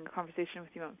yesterday having a conversation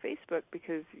with you on Facebook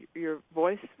because your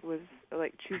voice was,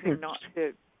 like, choosing not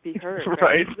to be heard.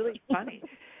 Right. It was really funny.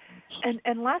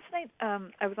 And last night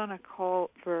I was on a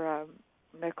call for a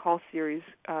call series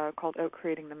called Out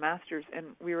Creating the Masters,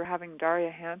 and we were having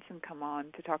Daria Hansen come on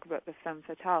to talk about the femme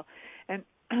fatale. And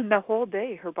the whole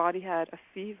day her body had a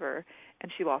fever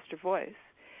and she lost her voice.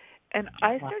 And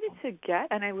I started to get,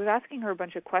 and I was asking her a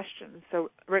bunch of questions. So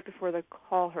right before the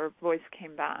call, her voice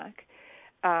came back.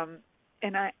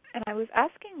 And I was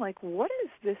asking, like, what is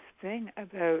this thing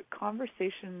about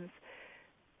conversations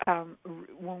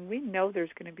when we know there's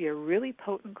going to be a really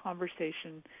potent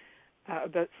conversation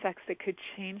about sex that could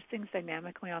change things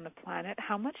dynamically on the planet?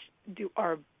 How much do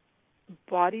our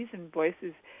bodies and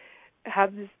voices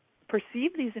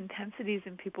perceive these intensities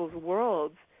in people's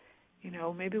worlds? You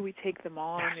know, maybe we take them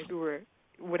on, maybe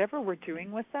whatever we're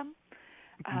doing with them.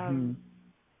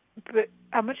 But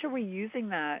how much are we using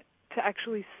that to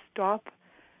actually stop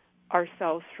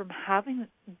ourselves from having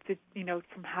the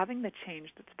change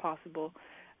that's possible?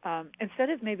 Instead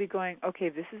of maybe going, okay,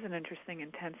 this is an interesting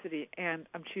intensity, and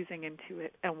I'm choosing into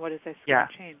it, and what is this going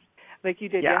to change? Like you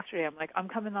did yesterday. I'm like, I'm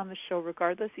coming on the show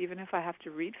regardless, even if I have to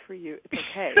read for you. It's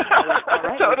okay. Like, all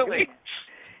right, totally.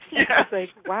 Yeah. It's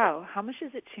like, wow, how much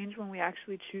does it change when we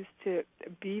actually choose to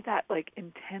be that, like,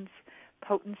 intense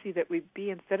potency that we be,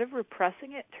 instead of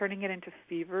repressing it, turning it into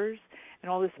fevers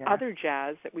and all this other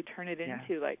jazz that we turn it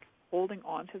into, like holding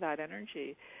on to that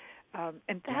energy.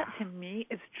 And that, to me,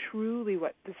 is truly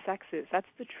what the sex is. That's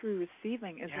the true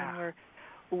receiving, is when we're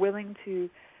willing to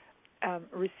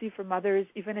receive from others,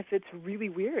 even if it's really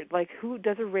weird. Like, who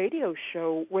does a radio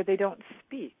show where they don't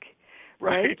speak,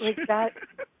 right? Like that,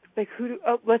 like,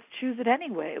 let's choose it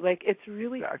anyway. Like, it's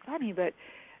really funny, but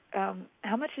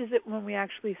how much is it when we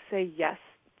actually say yes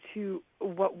to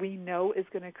what we know is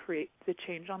going to create the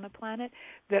change on the planet,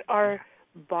 that our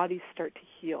bodies start to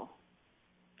heal?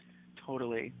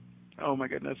 Totally. Oh, my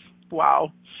goodness.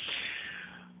 Wow.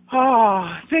 Oh,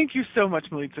 thank you so much,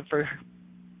 Milica, for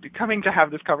coming to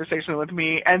have this conversation with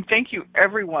me. And thank you,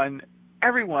 everyone,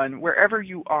 wherever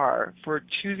you are, for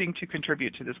choosing to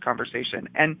contribute to this conversation.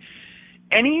 And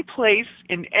any place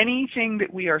in anything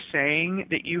that we are saying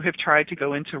that you have tried to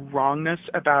go into wrongness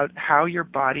about how your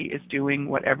body is doing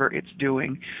whatever it's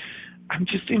doing, I'm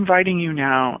just inviting you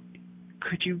now,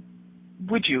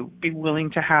 would you be willing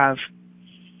to have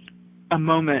a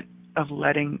moment of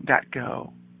letting that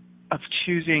go, of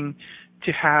choosing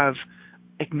to have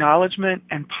acknowledgement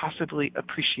and possibly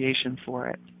appreciation for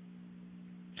it?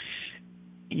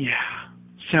 Yeah.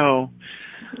 So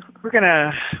we're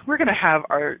gonna have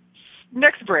our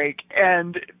next break,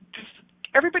 and just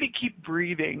everybody keep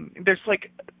breathing. There's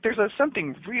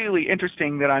something really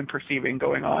interesting that I'm perceiving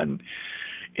going on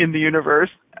in the universe.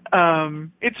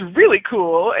 It's really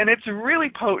cool, and it's really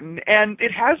potent, and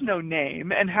it has no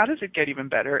name. And how does it get even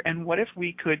better? And what if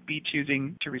we could be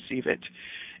choosing to receive it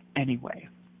anyway?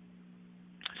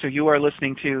 So you are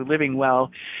listening to Living Well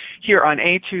here on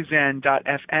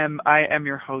A2Zen.fm. I am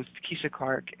your host, Keisha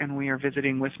Clark, and we are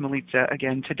visiting with Milica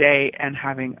again today and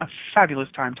having a fabulous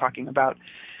time talking about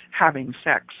having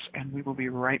sex. And we will be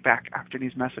right back after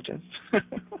these messages.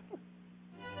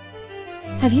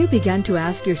 Have you begun to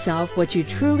ask yourself what you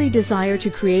truly desire to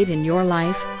create in your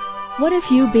life? What if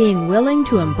you being willing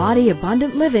to embody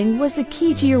abundant living was the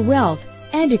key to your wealth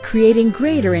and to creating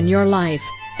greater in your life?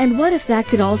 And what if that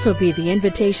could also be the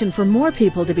invitation for more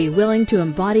people to be willing to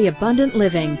embody abundant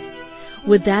living?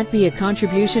 Would that be a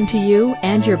contribution to you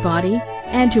and your body,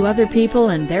 and to other people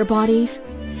and their bodies?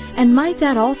 And might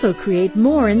that also create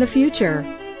more in the future?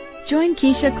 Join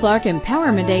Keisha Clark,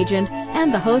 Empowerment Agent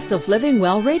and the host of Living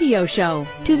Well radio show,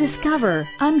 to discover,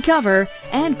 uncover,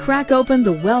 and crack open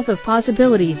the wealth of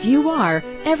possibilities you are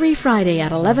every Friday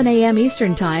at 11 a.m.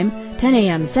 Eastern Time, 10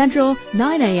 a.m. Central,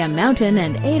 9 a.m. Mountain,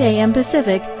 and 8 a.m.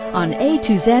 Pacific on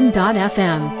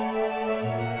A2Zen.fm.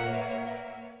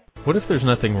 What if there's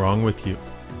nothing wrong with you?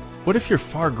 What if you're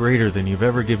far greater than you've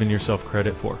ever given yourself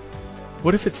credit for?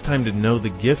 What if it's time to know the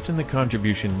gift and the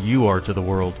contribution you are to the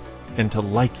world, and to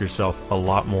like yourself a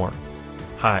lot more?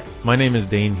 Hi, my name is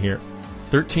Dane here.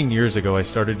 13 years ago, I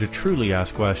started to truly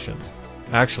ask questions.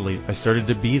 Actually, I started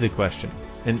to be the question,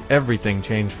 and everything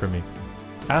changed for me.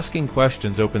 Asking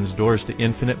questions opens doors to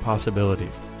infinite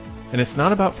possibilities. And it's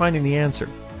not about finding the answer,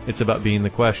 it's about being the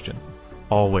question.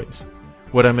 Always.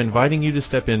 What I'm inviting you to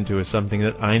step into is something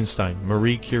that Einstein,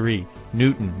 Marie Curie,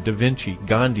 Newton, Da Vinci,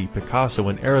 Gandhi, Picasso,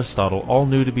 and Aristotle all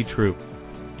knew to be true.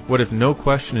 What if no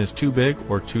question is too big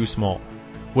or too small?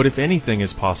 What if anything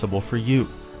is possible for you?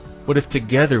 What if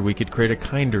together we could create a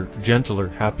kinder, gentler,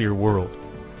 happier world?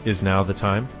 Is now the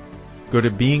time? Go to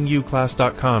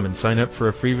beingyouclass.com and sign up for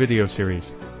a free video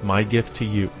series, My Gift to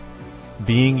You.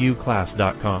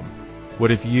 beingyouclass.com.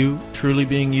 What if you, truly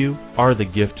being you, are the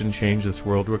gift and change this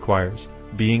world requires?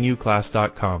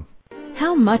 beingyouclass.com.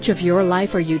 How much of your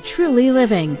life are you truly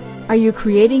living? Are you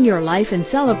creating your life in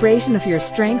celebration of your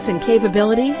strengths and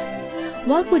capabilities?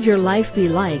 What would your life be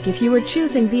like if you were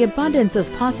choosing the abundance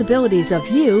of possibilities of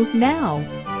you now?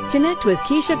 Connect with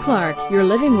Keisha Clark, your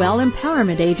Living Well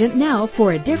Empowerment Agent now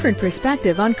for a different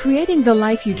perspective on creating the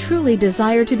life you truly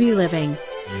desire to be living.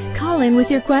 Call in with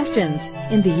your questions.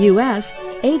 In the U.S.,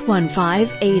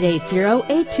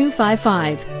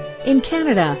 815-880-8255. In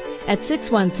Canada, at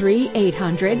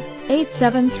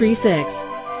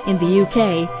 613-800-8736. In the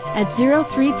UK, at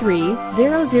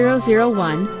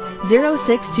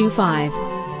 033-0001-0625.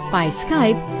 By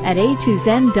Skype at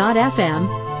a2zen.fm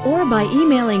or by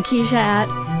emailing Keisha at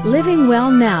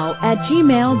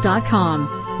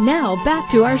livingwellnow@gmail.com. Now back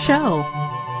to our show.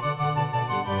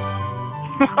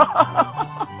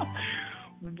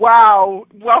 Wow.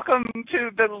 Welcome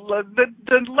to the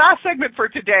last segment for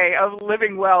today of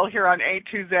Living Well here on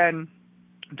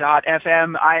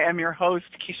a2zen.fm. I am your host,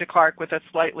 Keisha Clark, with a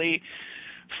slightly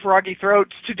froggy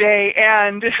throat today,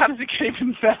 and how does it get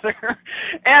even better?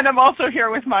 And I'm also here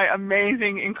with my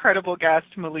amazing, incredible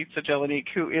guest, Milica Jelenic,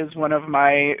 who is one of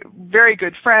my very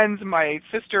good friends, my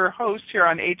sister host here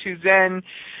on A2Zen,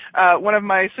 one of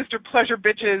my sister pleasure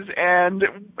bitches, and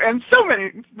so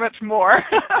much more.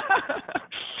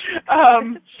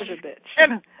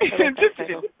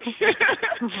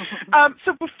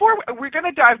 So before we're going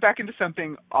to dive back into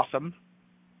something awesome.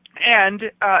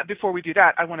 And before we do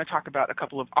that, I want to talk about a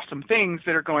couple of awesome things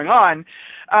that are going on.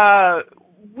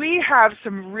 We have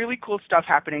some really cool stuff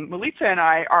happening. Milica and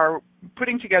I are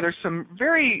putting together some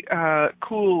very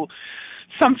cool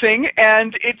something,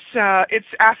 and it's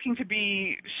asking to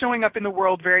be showing up in the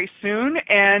world very soon.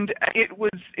 And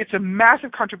it's a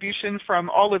massive contribution from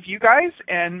all of you guys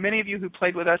and many of you who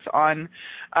played with us on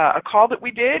a call that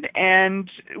we did, and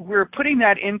we're putting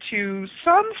that into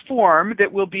some form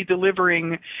that we'll be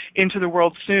delivering into the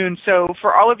world soon. So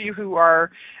for all of you who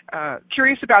are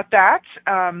curious about that,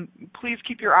 please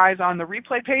keep your eyes on the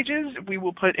replay pages. We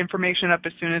will put information up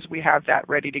as soon as we have that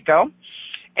ready to go.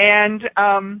 And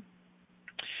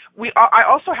I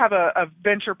also have a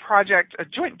venture project, a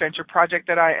joint venture project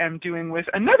that I am doing with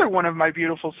another one of my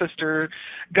beautiful sister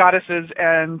goddesses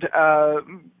and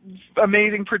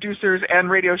amazing producers and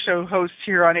radio show hosts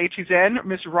here on A2Zen,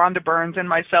 Miss Rhonda Burns and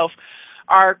myself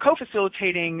are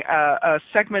co-facilitating a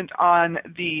segment on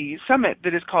the summit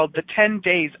that is called the 10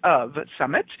 Days of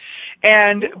Summit.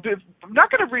 And I'm not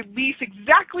going to release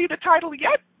exactly the title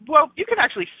yet. Well, you can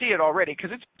actually see it already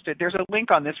because there's a link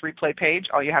on this replay page.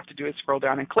 All you have to do is scroll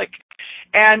down and click.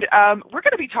 And we're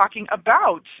going to be talking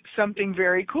about something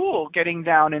very cool, getting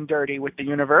down and dirty with the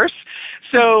universe.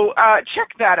 So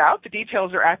check that out. The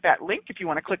details are at that link if you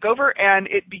want to click over. And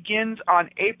it begins on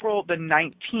April the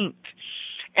 19th.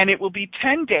 And it will be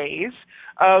 10 days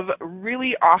of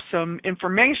really awesome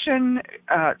information,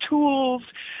 tools,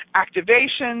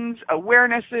 activations,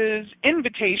 awarenesses,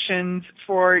 invitations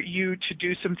for you to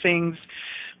do some things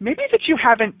maybe that you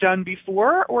haven't done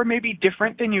before or maybe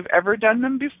different than you've ever done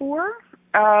them before.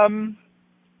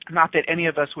 Not that any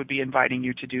of us would be inviting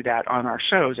you to do that on our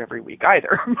shows every week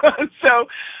either. So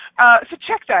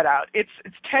check that out. It's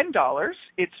 $10.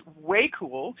 It's way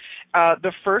cool.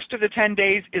 The first of the 10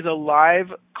 days is a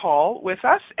live call with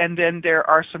us, and then there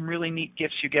are some really neat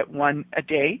gifts. You get one a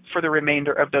day for the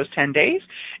remainder of those 10 days,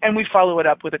 and we follow it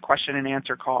up with a question and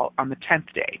answer call on the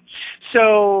 10th day.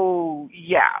 So,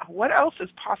 yeah, what else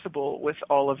is possible with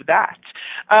all of that?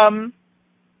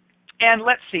 And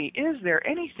let's see, is there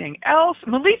anything else?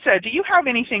 Milica, do you have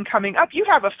anything coming up? You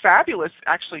have a fabulous,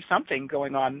 actually, something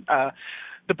going on,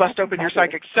 the Bust Open Your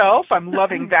Psychic Self. I'm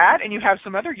loving that. And you have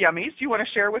some other yummies. Do you want to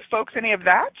share with folks any of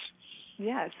that?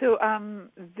 Yeah, so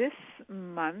this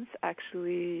month,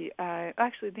 actually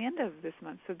the end of this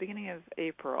month, so beginning of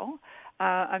April,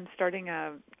 I'm starting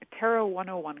a Tarot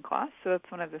 101 class. So that's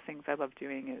one of the things I love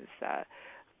doing is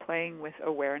playing with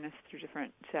awareness through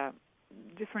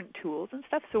different tools and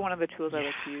stuff. So one of the tools I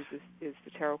like to use is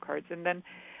the tarot cards. And then,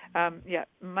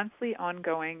 monthly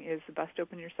ongoing is the Bust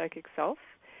Open Your Psychic Self.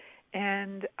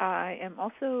 And I am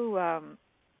also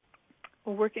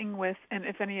working with, and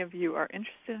if any of you are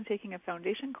interested in taking a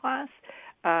foundation class,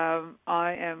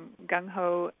 I am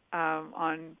gung-ho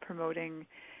on promoting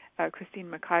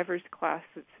Christine McIver's class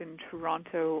that's in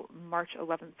Toronto, March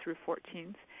 11th through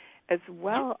 14th. As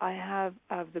well, I have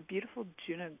the beautiful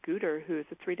Juna Guder, who is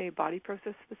a 3-day body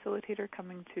process facilitator,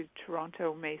 coming to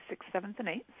Toronto May 6th, 7th, and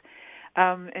 8th.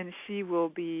 And she will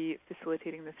be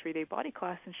facilitating the 3-day body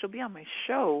class, and she'll be on my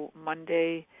show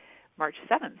Monday, March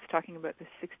 7th, talking about the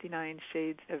 69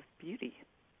 Shades of Beauty.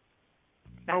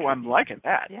 Oh, I'm liking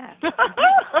that. Yeah.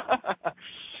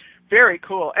 Very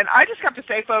cool. And I just have to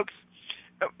say, folks,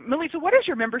 Milica, what is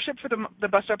your membership for the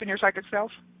Bust Open Your Psychic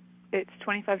Self? It's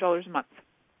 $25 a month.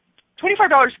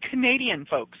 $25 Canadian,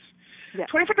 folks. Yeah.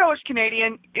 $25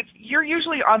 Canadian. You're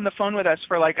usually on the phone with us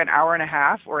for like an hour and a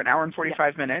half or an hour and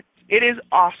 45 minutes. It is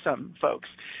awesome, folks.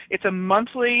 It's a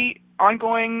monthly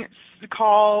ongoing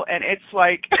call, and it's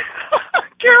like,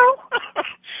 Carol,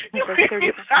 you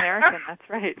made American. That's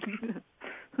right.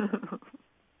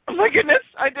 Oh my goodness,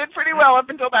 I did pretty well up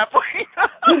until that point.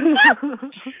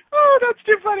 Oh, that's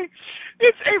too funny.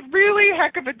 It's a really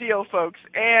heck of a deal, folks,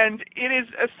 and it is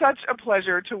such a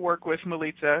pleasure to work with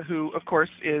Milica, who, of course,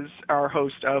 is our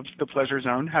host of The Pleasure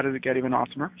Zone. How does it get even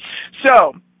awesomer?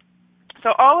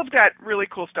 So all of that really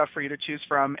cool stuff for you to choose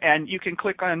from, and you can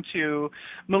click onto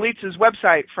Milica's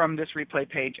website from this replay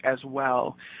page as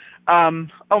well.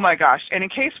 Oh my gosh, and in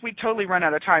case we totally run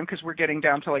out of time because we're getting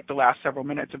down to like the last several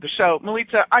minutes of the show,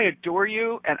 Milica, I adore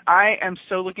you, and I am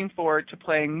so looking forward to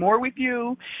playing more with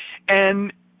you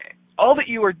and all that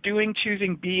you are doing,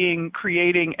 choosing, being,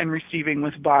 creating, and receiving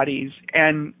with bodies.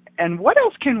 And what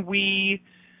else can we,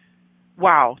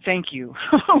 wow, thank you.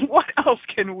 What else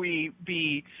can we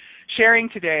be sharing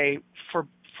today for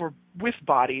with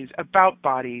bodies, about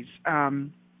bodies?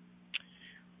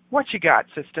 What you got,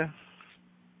 sister?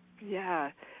 Yeah,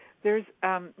 there's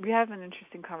we have an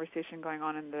interesting conversation going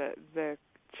on in the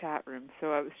chat room,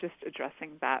 so I was just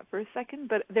addressing that for a second.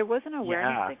 But there was an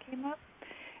awareness that came up,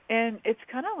 and it's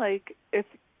kind of like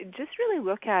just really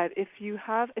look at if you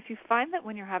find that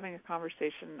when you're having a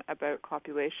conversation about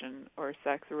copulation or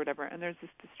sex or whatever, and there's this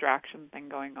distraction thing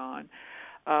going on,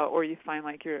 or you find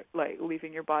like you're like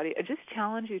leaving your body, I just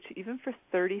challenge you to, even for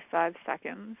 35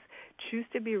 seconds, choose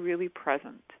to be really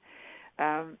present.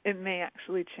 It may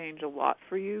actually change a lot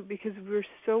for you, because we're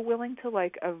so willing to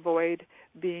like avoid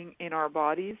being in our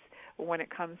bodies when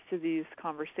it comes to these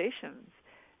conversations.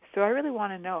 So I really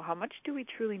want to know, how much do we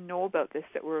truly know about this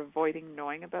that we're avoiding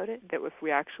knowing about it, that if we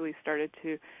actually started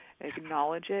to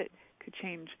acknowledge it, could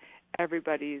change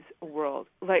everybody's world?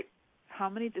 Like how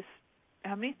many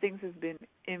things have been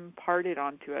imparted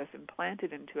onto us,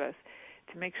 implanted into us,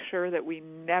 to make sure that we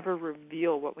never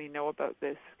reveal what we know about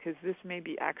this, because this may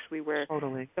be actually where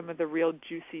some of the real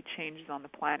juicy changes on the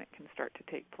planet can start to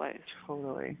take place.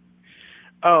 Totally.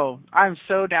 Oh, I'm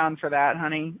so down for that,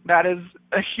 honey. That is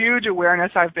a huge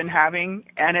awareness I've been having,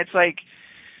 and it's like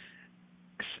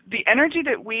the energy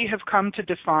that we have come to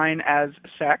define as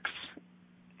sex,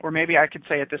 or maybe I could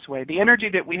say it this way, the energy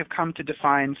that we have come to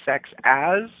define sex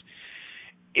as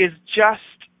is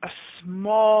just a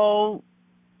small,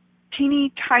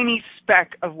 teeny tiny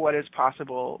speck of what is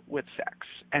possible with sex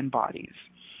and bodies.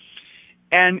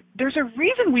 And there's a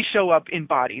reason we show up in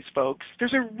bodies, folks.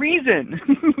 There's a reason.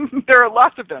 There are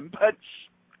lots of them, but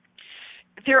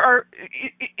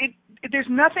there's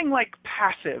nothing like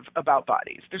passive about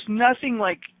bodies. There's nothing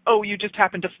like, oh, you just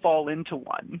happen to fall into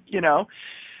one, you know?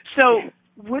 So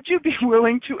would you be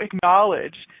willing to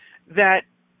acknowledge that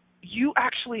you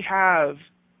actually have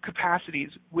capacities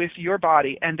with your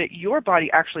body, and that your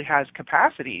body actually has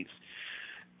capacities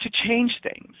to change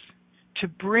things, to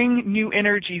bring new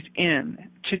energies in,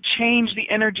 to change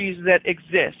the energies that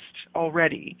exist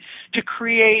already, to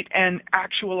create and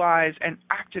actualize and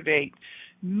activate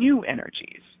new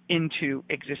energies into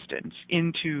existence,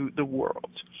 into the world.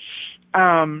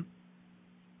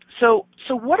 So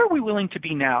what are we willing to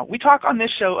be now? We talk on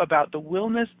this show about the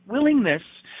willingness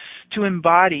to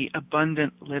embody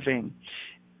abundant living.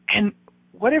 And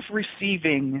what if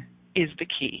receiving is the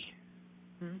key?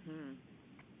 Mm-hmm.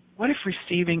 What if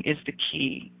receiving is the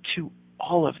key to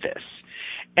all of this?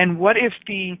 And what if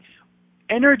the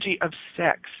energy of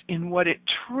sex in what it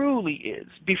truly is,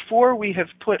 before we have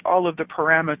put all of the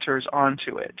parameters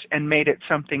onto it and made it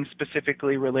something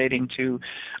specifically relating to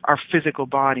our physical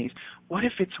bodies, what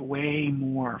if it's way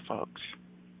more, folks?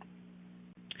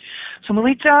 So,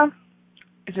 Milica,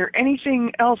 is there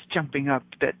anything else jumping up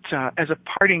that, as a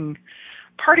parting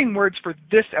words for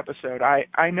this episode?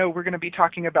 I know we're going to be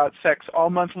talking about sex all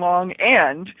month long,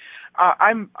 and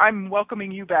I'm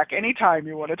welcoming you back anytime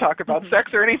you want to talk about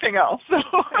sex or anything else.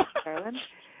 Thanks, Carolyn.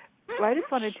 Well, I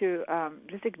just wanted to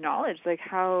just acknowledge like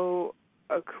how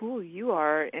cool you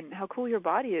are and how cool your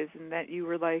body is, and that you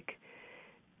were like,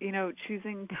 you know,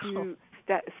 choosing to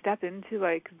step into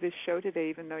like this show today,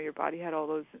 even though your body had all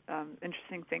those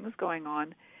interesting things going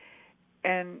on.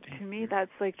 And to me,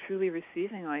 that's like truly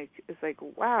receiving. Like, it's like,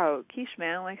 wow, Quiche,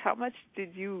 man, like how much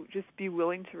did you just be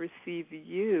willing to receive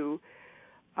you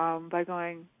by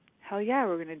going, hell yeah,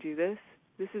 we're going to do this.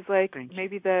 This is like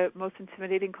maybe the most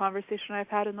intimidating conversation I've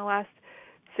had in the last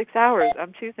 6 hours.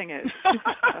 I'm choosing it.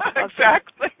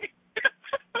 Exactly.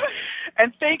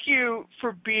 And thank you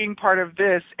for being part of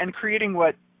this and creating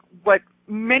what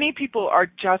many people are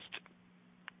just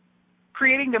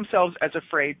creating themselves as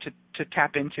afraid to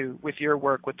tap into with your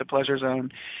work, with the pleasure zone,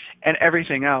 and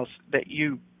everything else that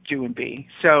you do and be.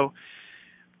 So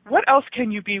what else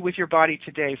can you be with your body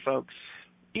today, folks,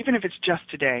 even if it's just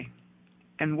today?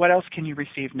 And what else can you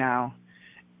receive now?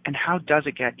 And how does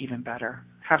it get even better?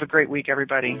 Have a great week,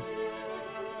 everybody.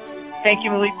 Thank you,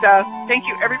 Melissa. Thank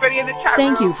you, everybody in the chat room.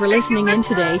 Thank you for listening in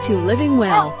today to Living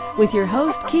Well with your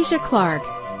host, Keisha Clark.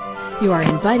 You are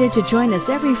invited to join us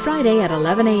every Friday at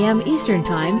 11 a.m. Eastern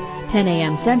Time, 10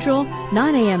 a.m. Central,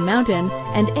 9 a.m. Mountain,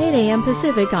 and 8 a.m.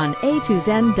 Pacific on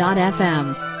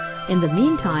A2Zen.fm. In the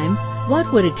meantime,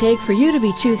 what would it take for you to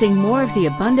be choosing more of the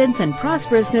abundance and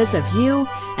prosperousness of you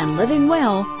and living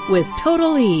well with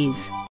total ease?